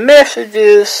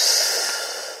messages.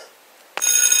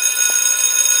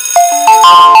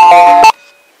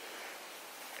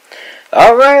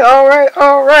 All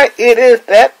right. It is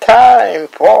that time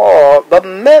for the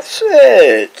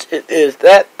message. It is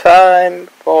that time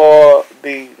for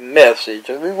the message.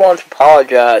 And we want to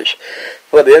apologize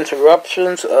for the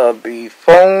interruptions of the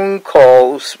phone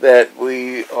calls that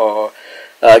we are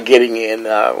getting in.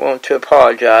 I want to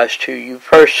apologize to you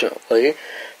personally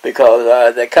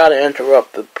because they kind of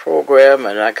interrupt the program,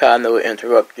 and I kind of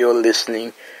interrupt your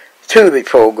listening to the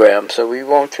program. So we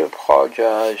want to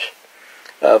apologize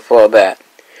for that.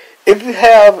 If you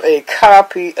have a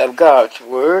copy of God's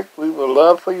Word, we would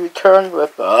love for you to turn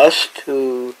with us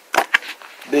to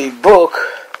the book,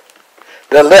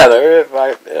 the letter, if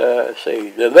I say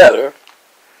the letter,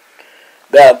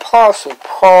 that Apostle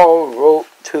Paul wrote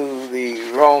to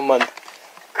the Roman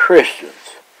Christians.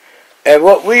 And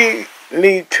what we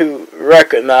need to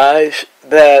recognize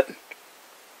that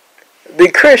the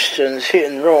Christians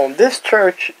here in Rome, this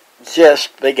church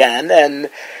just began, and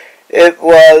it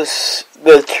was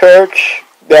the church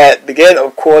that began,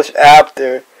 of course,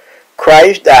 after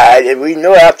Christ died. And we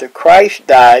know after Christ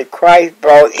died, Christ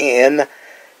brought in,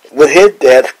 with his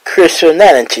death,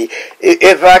 Christianity,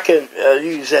 if I can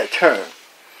use that term,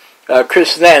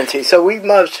 Christianity. So we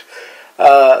must,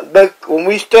 but when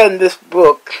we study this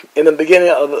book, in the beginning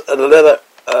of the letter,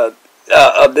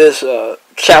 of this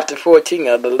chapter 14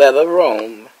 of the letter of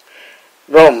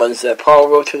Romans, that Paul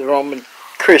wrote to the Roman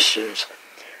Christians,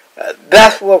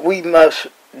 that's what we must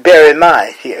bear in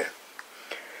mind here.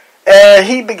 And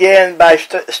he began by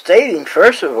stating,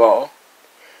 first of all,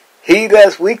 he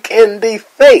that's weak in the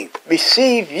faith,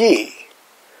 receive ye,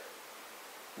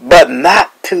 but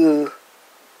not to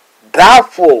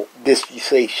doubtful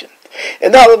disputations.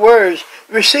 In other words,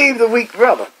 receive the weak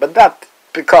brother, but not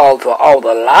because of all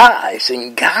the lies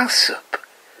and gossip.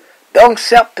 Don't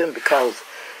accept him because,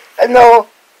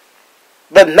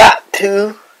 but not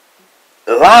to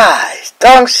lies.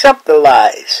 Don't accept the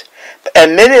lies.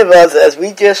 And many of us, as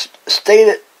we just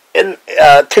stated in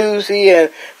Tuesday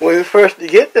and when we first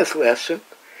began this lesson,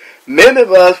 many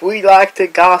of us, we like to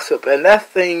gossip, and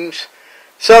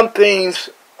some things,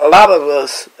 a lot of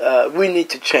us, we need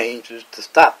to change, is to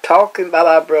stop talking about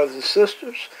our brothers and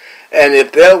sisters. And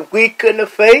if they're weak in the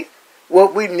faith,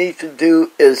 what we need to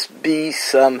do is be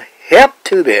some help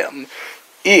to them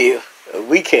if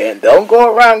we can. Don't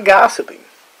go around gossiping,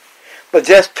 but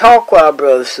just talk with our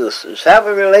brothers and sisters. Have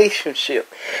a relationship.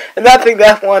 And I think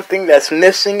that's one thing that's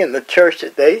missing in the church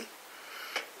today,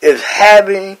 is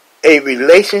having a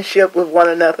relationship with one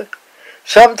another.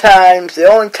 Sometimes the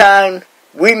only time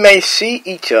we may see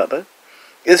each other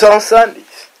is on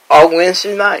Sundays or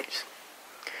Wednesday nights.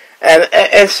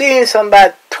 And seeing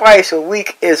somebody twice a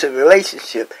week is a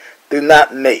relationship do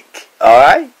not make.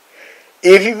 Alright?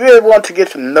 If you really want to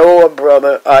get to know a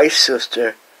brother or a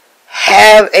sister,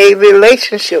 have a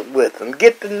relationship with them.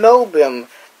 Get to know them.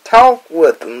 Talk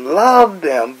with them. Love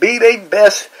them. Be their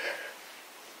best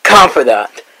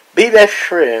confidant. Be their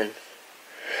friend.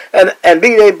 And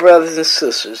be their brothers and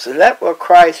sisters. And that's what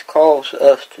Christ calls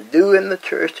us to do in the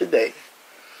church today,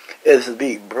 is to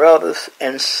be brothers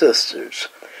and sisters,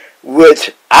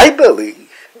 which I believe,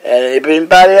 and if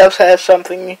anybody else has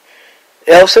something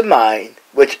else in mind,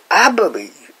 which I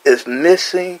believe is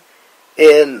missing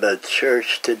in the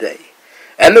church today.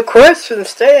 And the question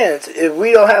stands, if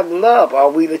we don't have love,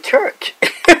 are we the church?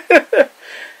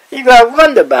 You got to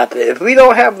wonder about that. If we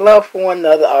don't have love for one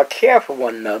another or care for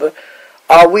one another,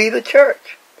 are we the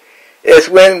church? It's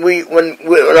when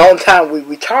on time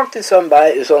we talk to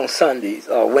somebody, it's on Sundays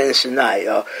or Wednesday night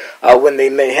or when they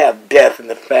may have death in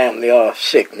the family or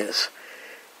sickness.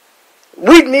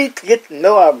 We need to get to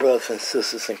know our brothers and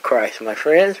sisters in Christ, my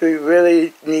friends. We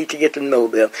really need to get to know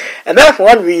them. And that's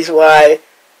one reason why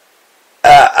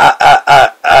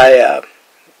I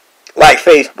like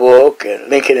Facebook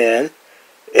and LinkedIn.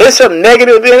 There's some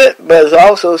negative in it, but there's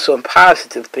also some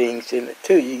positive things in it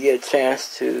too. You get a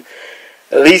chance to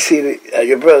at least see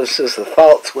your brother and sister's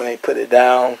thoughts when they put it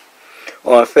down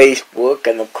on Facebook.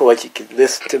 And of course you can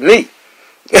listen to me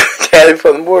chatting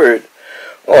from the Word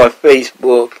on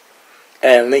Facebook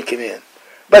and LinkedIn.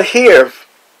 But here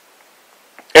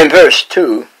in verse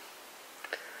 2,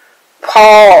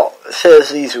 Paul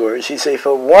says these words. He says,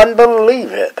 for one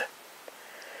believeth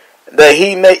that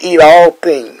he may eat all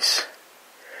things,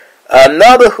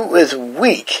 another who is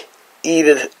weak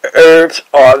eateth herbs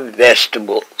or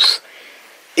vegetables.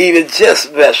 Eateth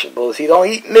just vegetables. He don't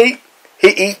eat meat, he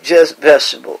eats just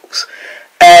vegetables.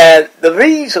 And the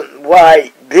reason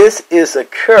why this is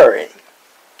occurring,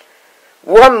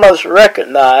 one must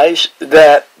recognize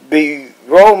that the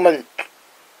Roman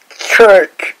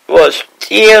church was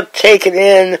still taking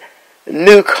in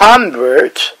new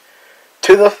converts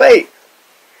to the faith.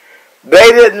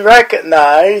 They didn't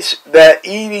recognize that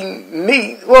eating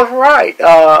meat was right.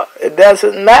 It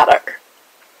doesn't matter.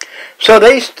 So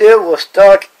they still were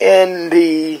stuck in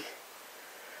the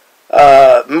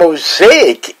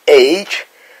Mosaic age,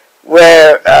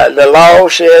 where the law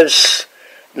says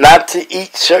not to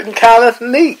eat certain kind of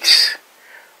meats,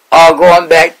 or going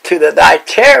back to the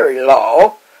dietary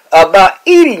law about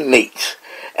eating meats.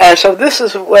 And so this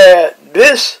is where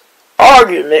this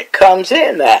argument comes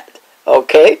in at,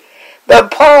 okay? But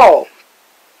Paul,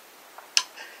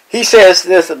 he says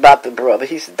this about the brother.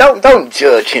 He said, don't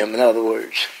judge him, in other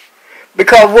words.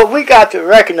 Because what we got to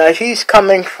recognize, he's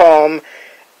coming from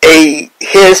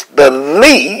his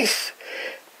belief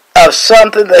of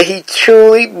something that he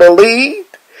truly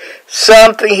believed,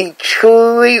 something he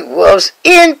truly was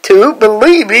into,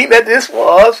 believing that this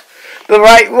was the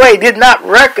right way. Did not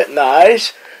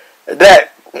recognize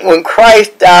that when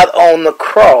Christ died on the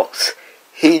cross,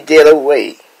 he did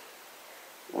away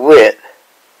with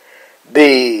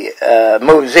the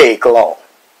Mosaic law.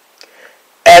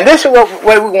 And this is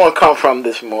where we want to come from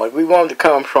this morning. We want to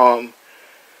come from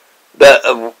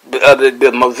the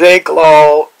Mosaic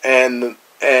law and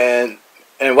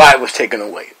why it was taken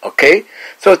away. Okay?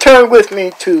 So turn with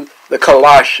me to the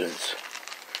Colossians.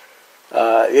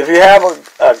 If you have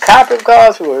a copy of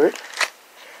God's Word,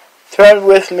 turn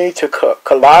with me to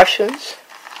Colossians.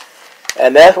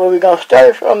 And that's where we're going to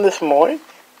study from this morning.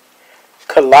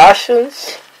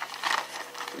 Colossians,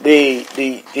 the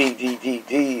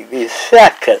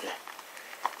second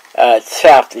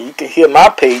chapter. You can hear my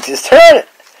pages turning.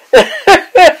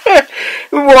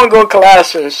 We want to go to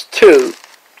Colossians 2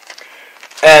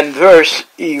 and verse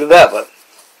 11.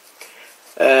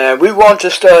 We want to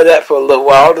study that for a little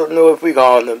while. I don't know if we're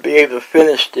going to be able to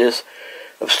finish this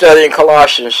of studying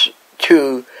Colossians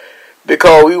 2,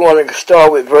 because we want to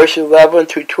start with verse 11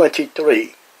 to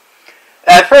 23.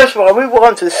 And first of all, we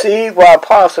want to see why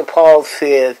Apostle Paul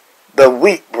says the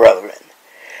weak brethren.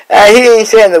 And he ain't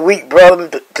saying the weak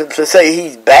brethren to say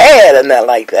he's bad and not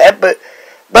like that, but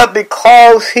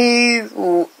because he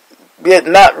did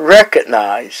not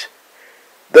recognize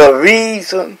the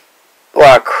reason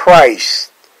why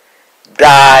Christ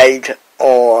died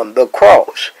on the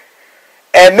cross.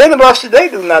 And many of us today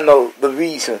do not know the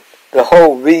reason, the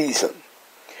whole reason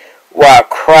why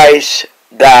Christ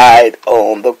died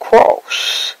on the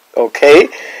cross. Okay?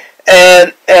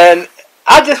 And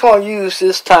I just want to use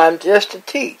this time just to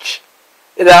teach.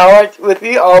 Is that all right with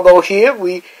you? Although here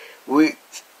we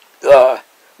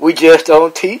just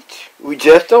don't teach, we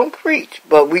just don't preach,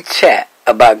 but we chat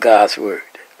about God's Word.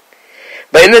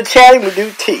 But in the chatting, we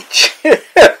do teach.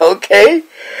 Okay?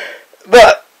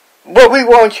 But what we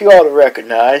want you all to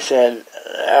recognize, and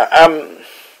I'm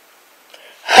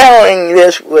handling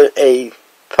this with a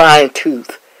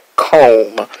fine-tooth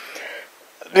comb,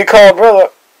 because, Brother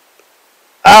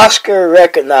Oscar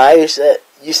recognized that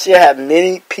you still have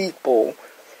many people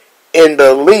in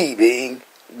believing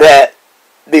that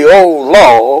the old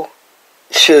law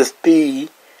should be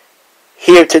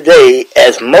here today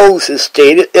as Moses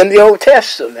stated in the Old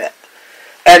Testament.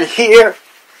 And here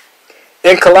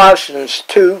in Colossians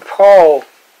 2, Paul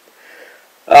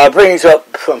brings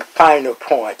up some finer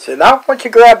points. And I want you to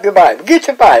grab your Bible. Get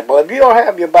your Bible. If you don't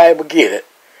have your Bible, get it.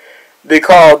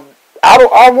 Because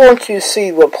I want you to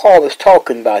see what Paul is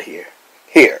talking about here.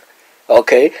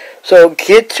 Okay? So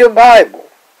get your Bible.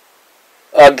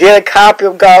 Get a copy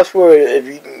of God's Word if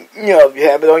you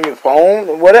have it on your phone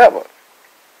or whatever.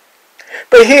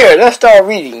 But here, let's start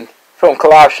reading from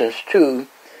Colossians 2,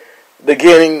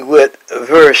 beginning with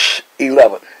verse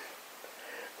 11.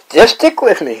 Just stick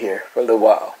with me here for a little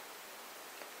while.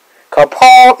 Because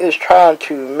Paul is trying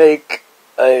to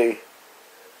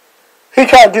he's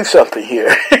trying to do something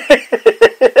here.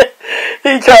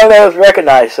 He's trying to let us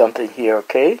recognize something here,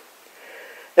 okay?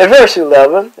 In verse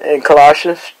 11, in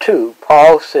Colossians 2,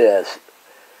 Paul says,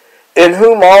 "In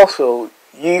whom also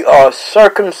ye are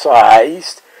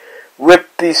circumcised with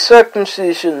the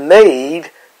circumcision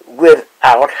made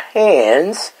without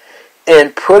hands,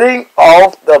 in putting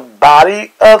off the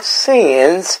body of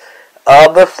sins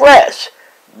of the flesh,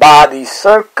 by the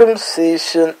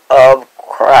circumcision of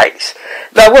Christ."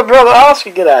 Now, what Brother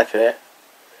Oscar get out of that?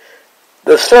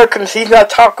 The circumcision, he's not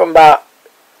talking about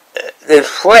the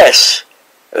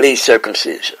fleshly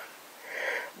circumcision,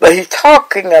 but he's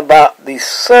talking about the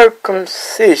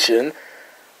circumcision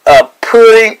of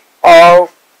putting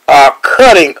off or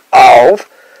cutting off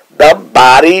the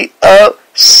body of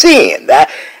sin.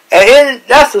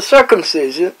 That's the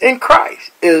circumcision in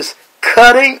Christ, is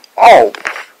cutting off.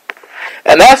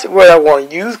 And that's the word I want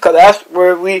to use, because that's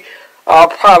where we are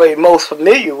probably most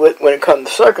familiar with when it comes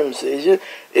to circumcision,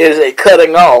 is a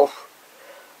cutting off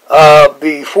of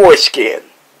the foreskin.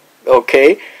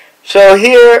 Okay? So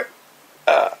here,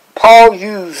 Paul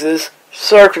uses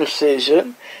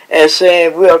circumcision and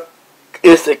saying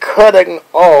it's the cutting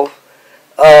off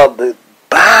of the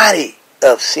body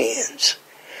of sins.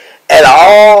 and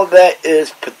all that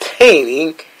is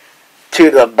pertaining to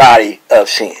the body of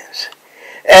sins.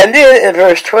 And then in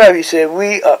verse 12 he said,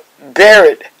 we are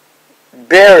buried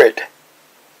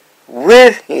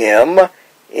with him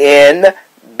in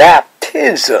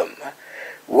baptism,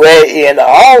 wherein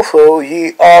also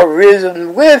ye are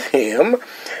risen with him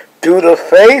through the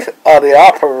faith of the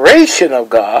operation of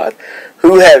God,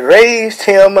 who had raised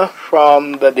him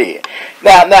from the dead.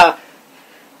 Now,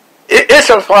 it's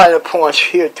some final points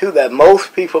here too that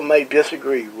most people may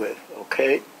disagree with,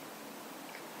 okay?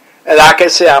 And like I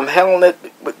say, I'm handling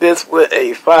this with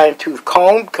a fine-tooth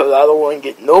comb because I don't want to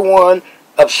get no one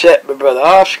upset with Brother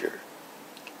Oscar.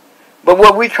 But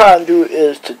what we try and do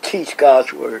is to teach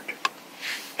God's Word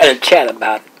and chat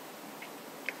about it.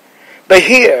 But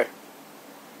here,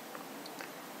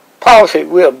 Paul said,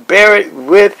 we are buried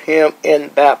with him in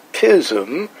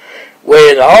baptism,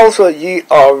 wherein also ye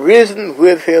are risen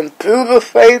with him through the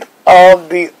faith of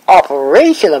the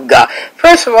operation of God.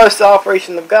 First of all, it's the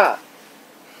operation of God.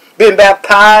 Being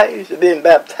baptized, being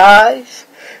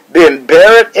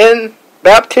buried in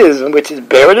baptism, which is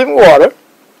buried in water,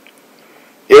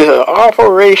 is an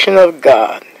operation of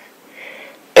God.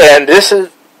 And this is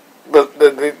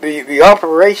the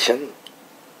operation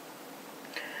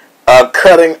of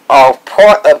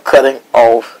part of cutting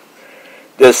off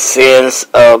the sins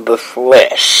of the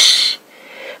flesh.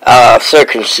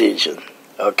 Circumcision.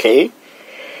 Okay?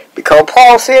 Because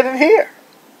Paul said it here.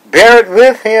 Buried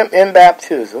with him in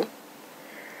baptism,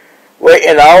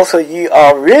 wherein also ye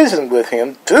are risen with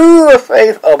him through the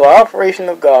faith of the operation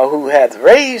of God, who hath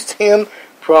raised him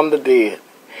from the dead.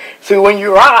 See, when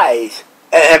you rise,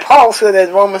 and Paul said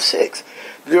in Romans 6,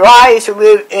 you rise to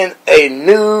live in a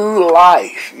new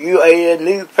life. You are a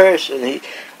new person. He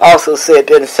also said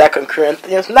in 2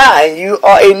 Corinthians 9, you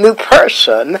are a new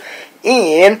person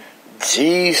in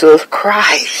Jesus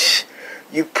Christ.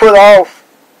 You put off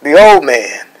the old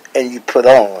man and you put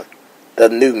on the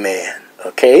new man.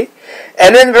 Okay?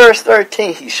 And in verse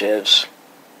 13 he says,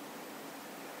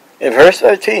 and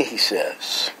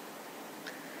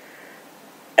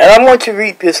I want you to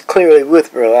read this clearly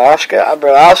with Brother Oscar.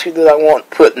 Brother Oscar did not want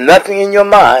to put nothing in your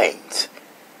minds.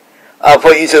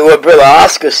 For you say, well, Brother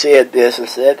Oscar said this and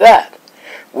said that.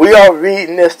 We are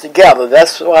reading this together.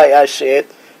 That's why I said,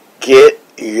 get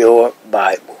your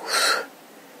Bibles.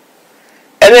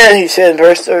 And then he said in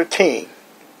verse 13,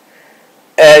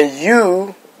 and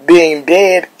you being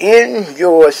dead in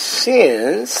your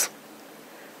sins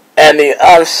and the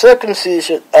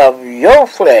uncircumcision of your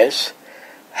flesh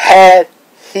had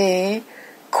he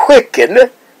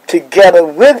quickened together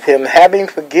with him, having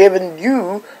forgiven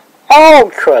you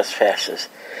all trespasses.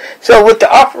 So with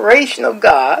the operation of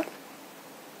God,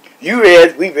 we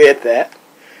read that,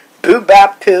 through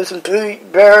baptism, through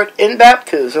buried in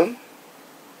baptism,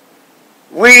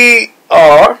 you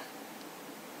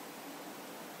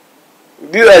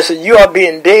are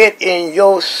being dead in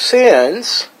your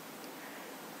sins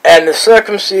and the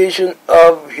circumcision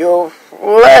of your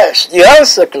flesh, the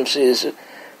uncircumcision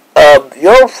of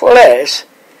your flesh,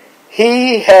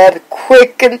 he had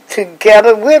quickened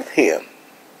together with him.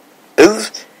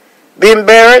 Who's being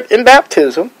buried in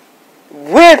baptism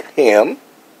with him,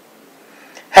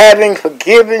 having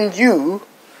forgiven you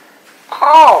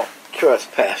all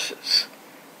trespasses.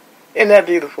 Isn't that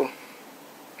beautiful?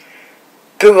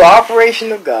 Through the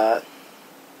operation of God,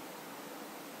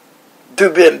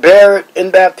 through being buried in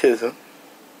baptism,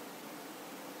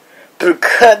 through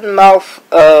cutting off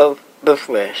of the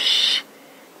flesh,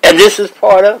 and this is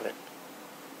part of it.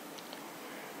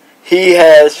 He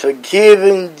has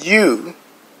forgiven you.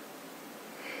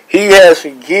 He has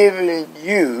forgiven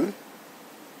you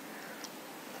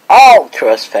all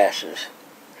trespasses.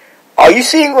 Are you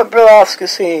seeing what Brother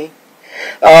Oscar's saying?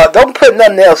 Don't put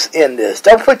nothing else in this.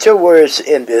 Don't put your words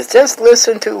in this. Just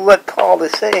listen to what Paul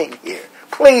is saying here.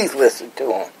 Please listen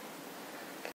to him.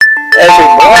 As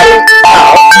he's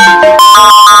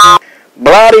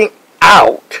blotting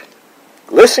out.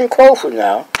 Listen closer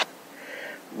now.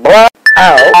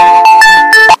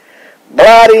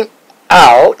 Blotting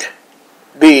out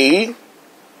the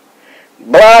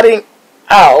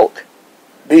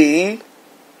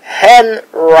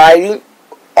handwriting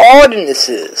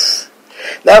ordinances.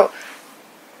 Now,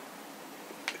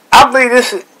 I believe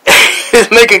this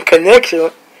is making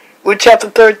connection with chapter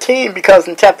 13, because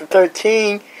in chapter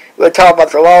 13 we'll talk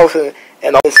about the laws and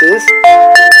ordinances.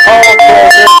 Paul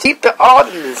tells us to keep the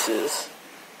ordinances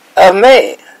of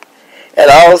man. And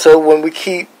also when we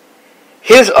keep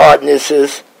his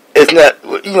ordinances, it's not,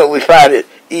 we find it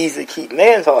easy to keep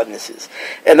man's ordinances.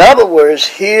 In other words,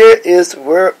 here is the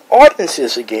word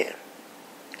ordinances again.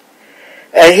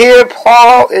 And here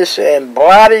Paul is saying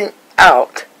blotting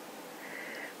out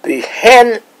the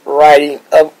handwriting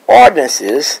of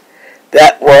ordinances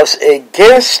that was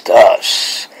against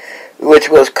us, which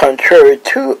was contrary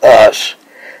to us,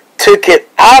 took it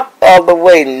out of the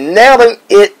way, nailing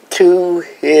it to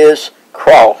his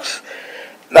cross.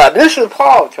 Now, this is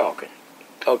Paul talking,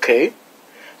 okay?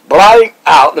 Blotting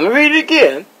out, let me read it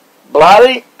again,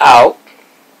 blotting out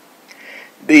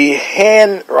the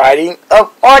handwriting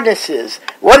of ordinances.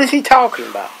 What is he talking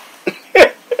about?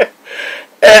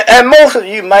 and most of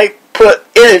you might put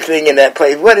anything in that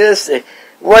place. What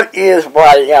is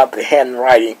blotting out the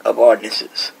handwriting of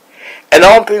ordinances? And the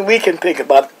only thing we can think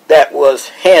about that was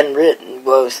handwritten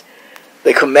was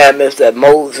the commandments that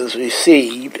Moses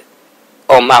received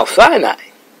on Mount Sinai.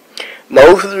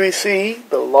 Moses received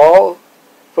the law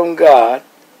from God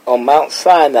on Mount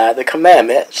Sinai, the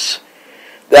commandments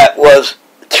that was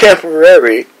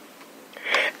temporary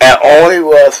and only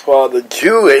was for the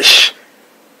Jewish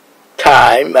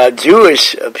time,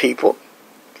 Jewish people,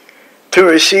 to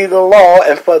receive the law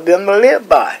and for them to live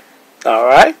by. All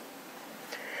right?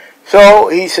 So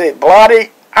he said,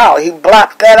 blotting out. He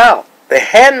blocked that out. The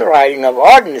handwriting of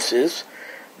ordinances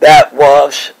that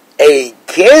was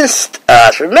against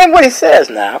us. Remember what he says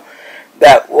now.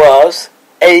 That was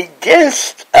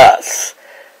against us.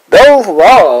 Those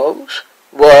laws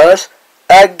was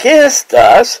against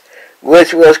us,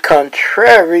 which was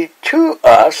contrary to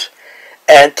us,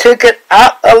 and took it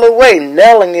out of the way,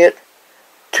 nailing it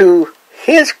to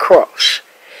his cross.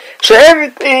 So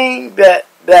everything that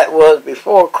was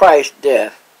before Christ's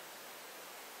death,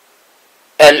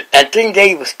 and things that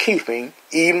he was keeping,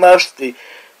 even the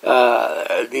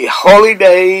holy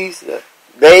days, the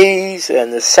days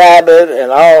and the Sabbath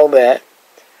and all that,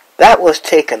 that was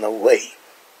taken away.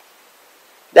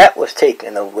 That was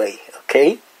taken away,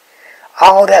 okay?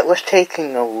 All that was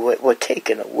taken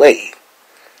away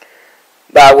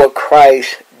by what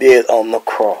Christ did on the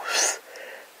cross,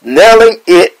 nailing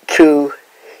it to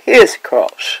his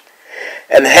cross.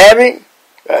 And having,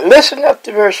 listen up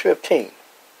to verse 15,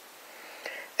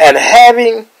 and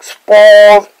having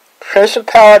spoiled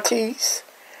principalities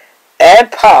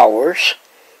and powers,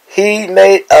 he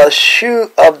made a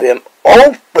show of them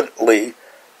openly,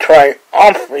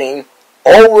 triumphing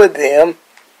over them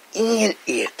in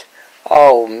it.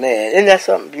 Oh man, isn't that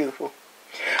something beautiful?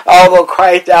 Although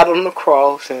Christ died on the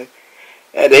cross, and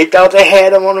they thought they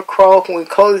had him on the cross when he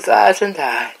closed his eyes and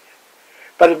died.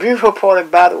 But the beautiful part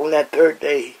about it, on that third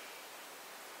day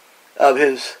of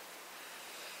his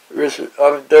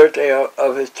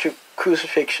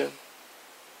crucifixion,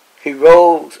 he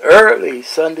rose early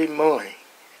Sunday morning,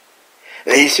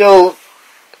 and he showed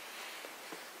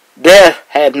death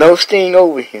had no sting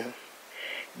over him,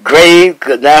 grave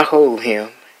could not hold him,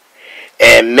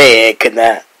 and man could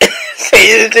not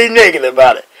say anything negative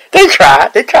about it. They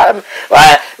tried.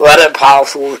 Well, the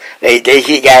apostles, he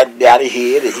got out of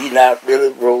here, and he not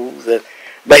really rose,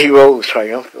 but he rose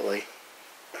triumphantly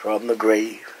from the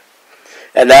grave.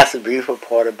 And that's the beautiful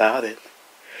part about it.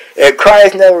 If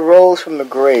Christ never rose from the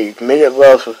grave, many of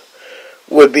us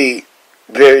would be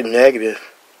very negative.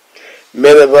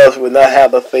 Many of us would not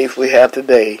have the faith we have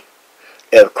today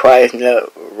if Christ never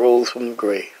rose from the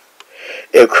grave.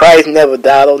 If Christ never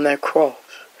died on that cross,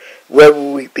 where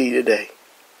would we be today?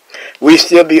 We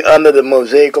still be under the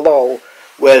Mosaic law,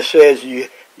 where it says you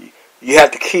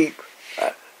have to keep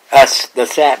the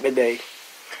Sabbath day.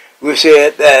 We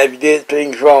said that if you did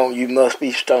things wrong, you must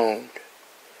be stoned.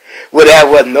 Well, there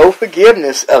was no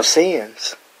forgiveness of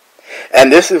sins.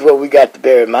 And this is what we got to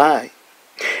bear in mind.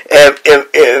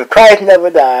 If Christ never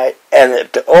died, and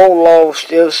if the old law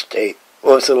still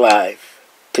was alive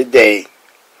today,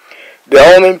 the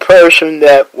only person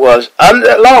that was under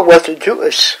the law was the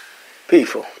Jewish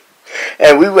people.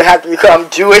 And we would have to become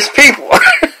Jewish people.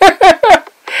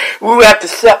 We would have to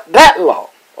accept that law,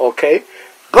 okay?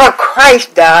 But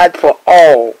Christ died for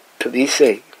all to be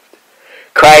saved.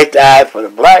 Christ died for the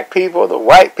black people, the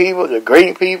white people, the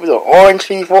green people, the orange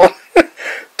people,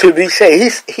 to be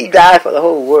saved. He died for the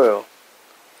whole world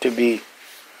to be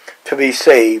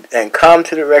saved and come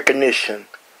to the recognition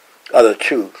of the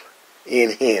truth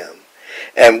in him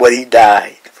and what he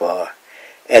died for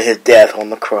and his death on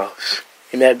the cross.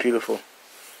 Isn't that beautiful?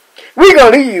 We're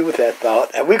going to leave you with that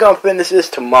thought, and we're going to finish this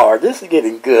tomorrow. This is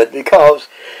getting good because,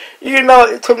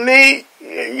 to me,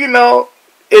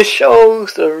 it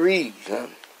shows the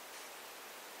reason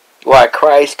why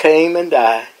Christ came and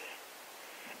died.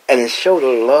 And it showed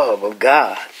the love of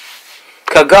God.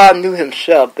 Because God knew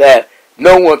himself that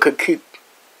no one could keep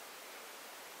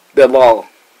the law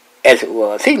as it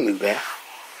was. He knew that.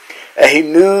 And he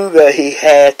knew that he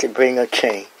had to bring a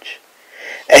change.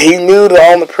 And he knew the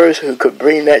only person who could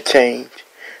bring that change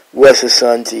was his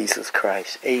son, Jesus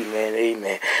Christ. Amen,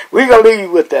 amen. We're going to leave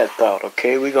you with that thought,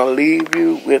 okay? We're going to leave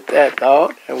you with that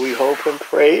thought, and we hope and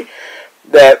pray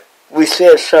that we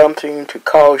said something to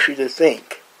cause you to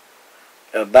think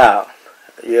about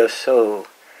your soul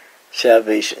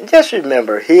salvation. Just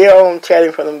remember, here on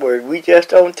Chatting from the Word, we just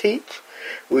don't teach,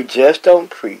 we just don't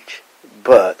preach,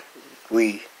 but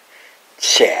we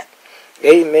chat.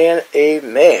 Amen,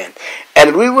 amen.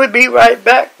 And we will be right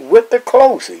back with the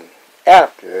closing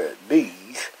after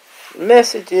these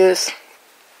messages.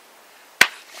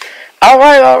 All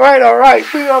right.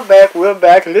 We're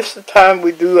back, and this is the time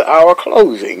we do our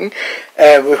closing.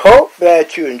 And we hope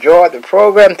that you enjoyed the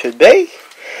program today.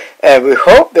 And we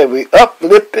hope that we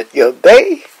uplifted your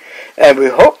day. And we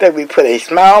hope that we put a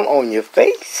smile on your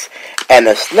face and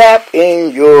a snap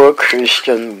in your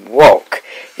Christian walk.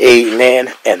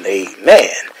 Amen and amen.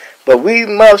 But we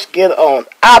must get on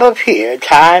out of here.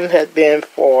 Time has been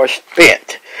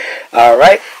forspent. All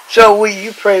right. So will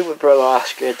you pray with Brother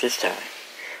Oscar at this time?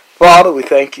 Father, we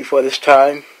thank you for this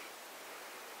time.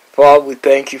 Father, we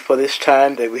thank you for this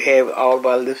time that we have with all of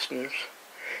our listeners.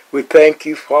 We thank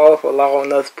you, Father, for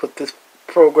allowing us to put this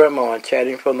program on,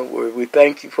 Chatting from the Word. We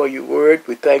thank you for your word.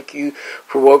 We thank you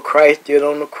for what Christ did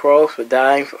on the cross, for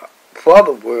dying for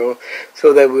the world,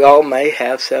 so that we all may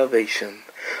have salvation.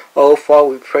 Oh, Father,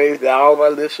 we pray that all of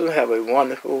our listeners have a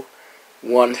wonderful,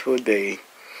 wonderful day.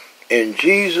 In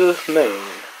Jesus' name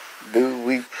do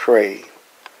we pray.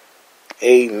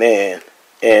 Amen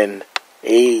and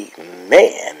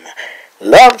amen.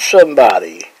 Love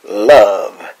somebody.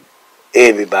 Love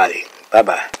everybody.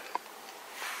 Bye-bye.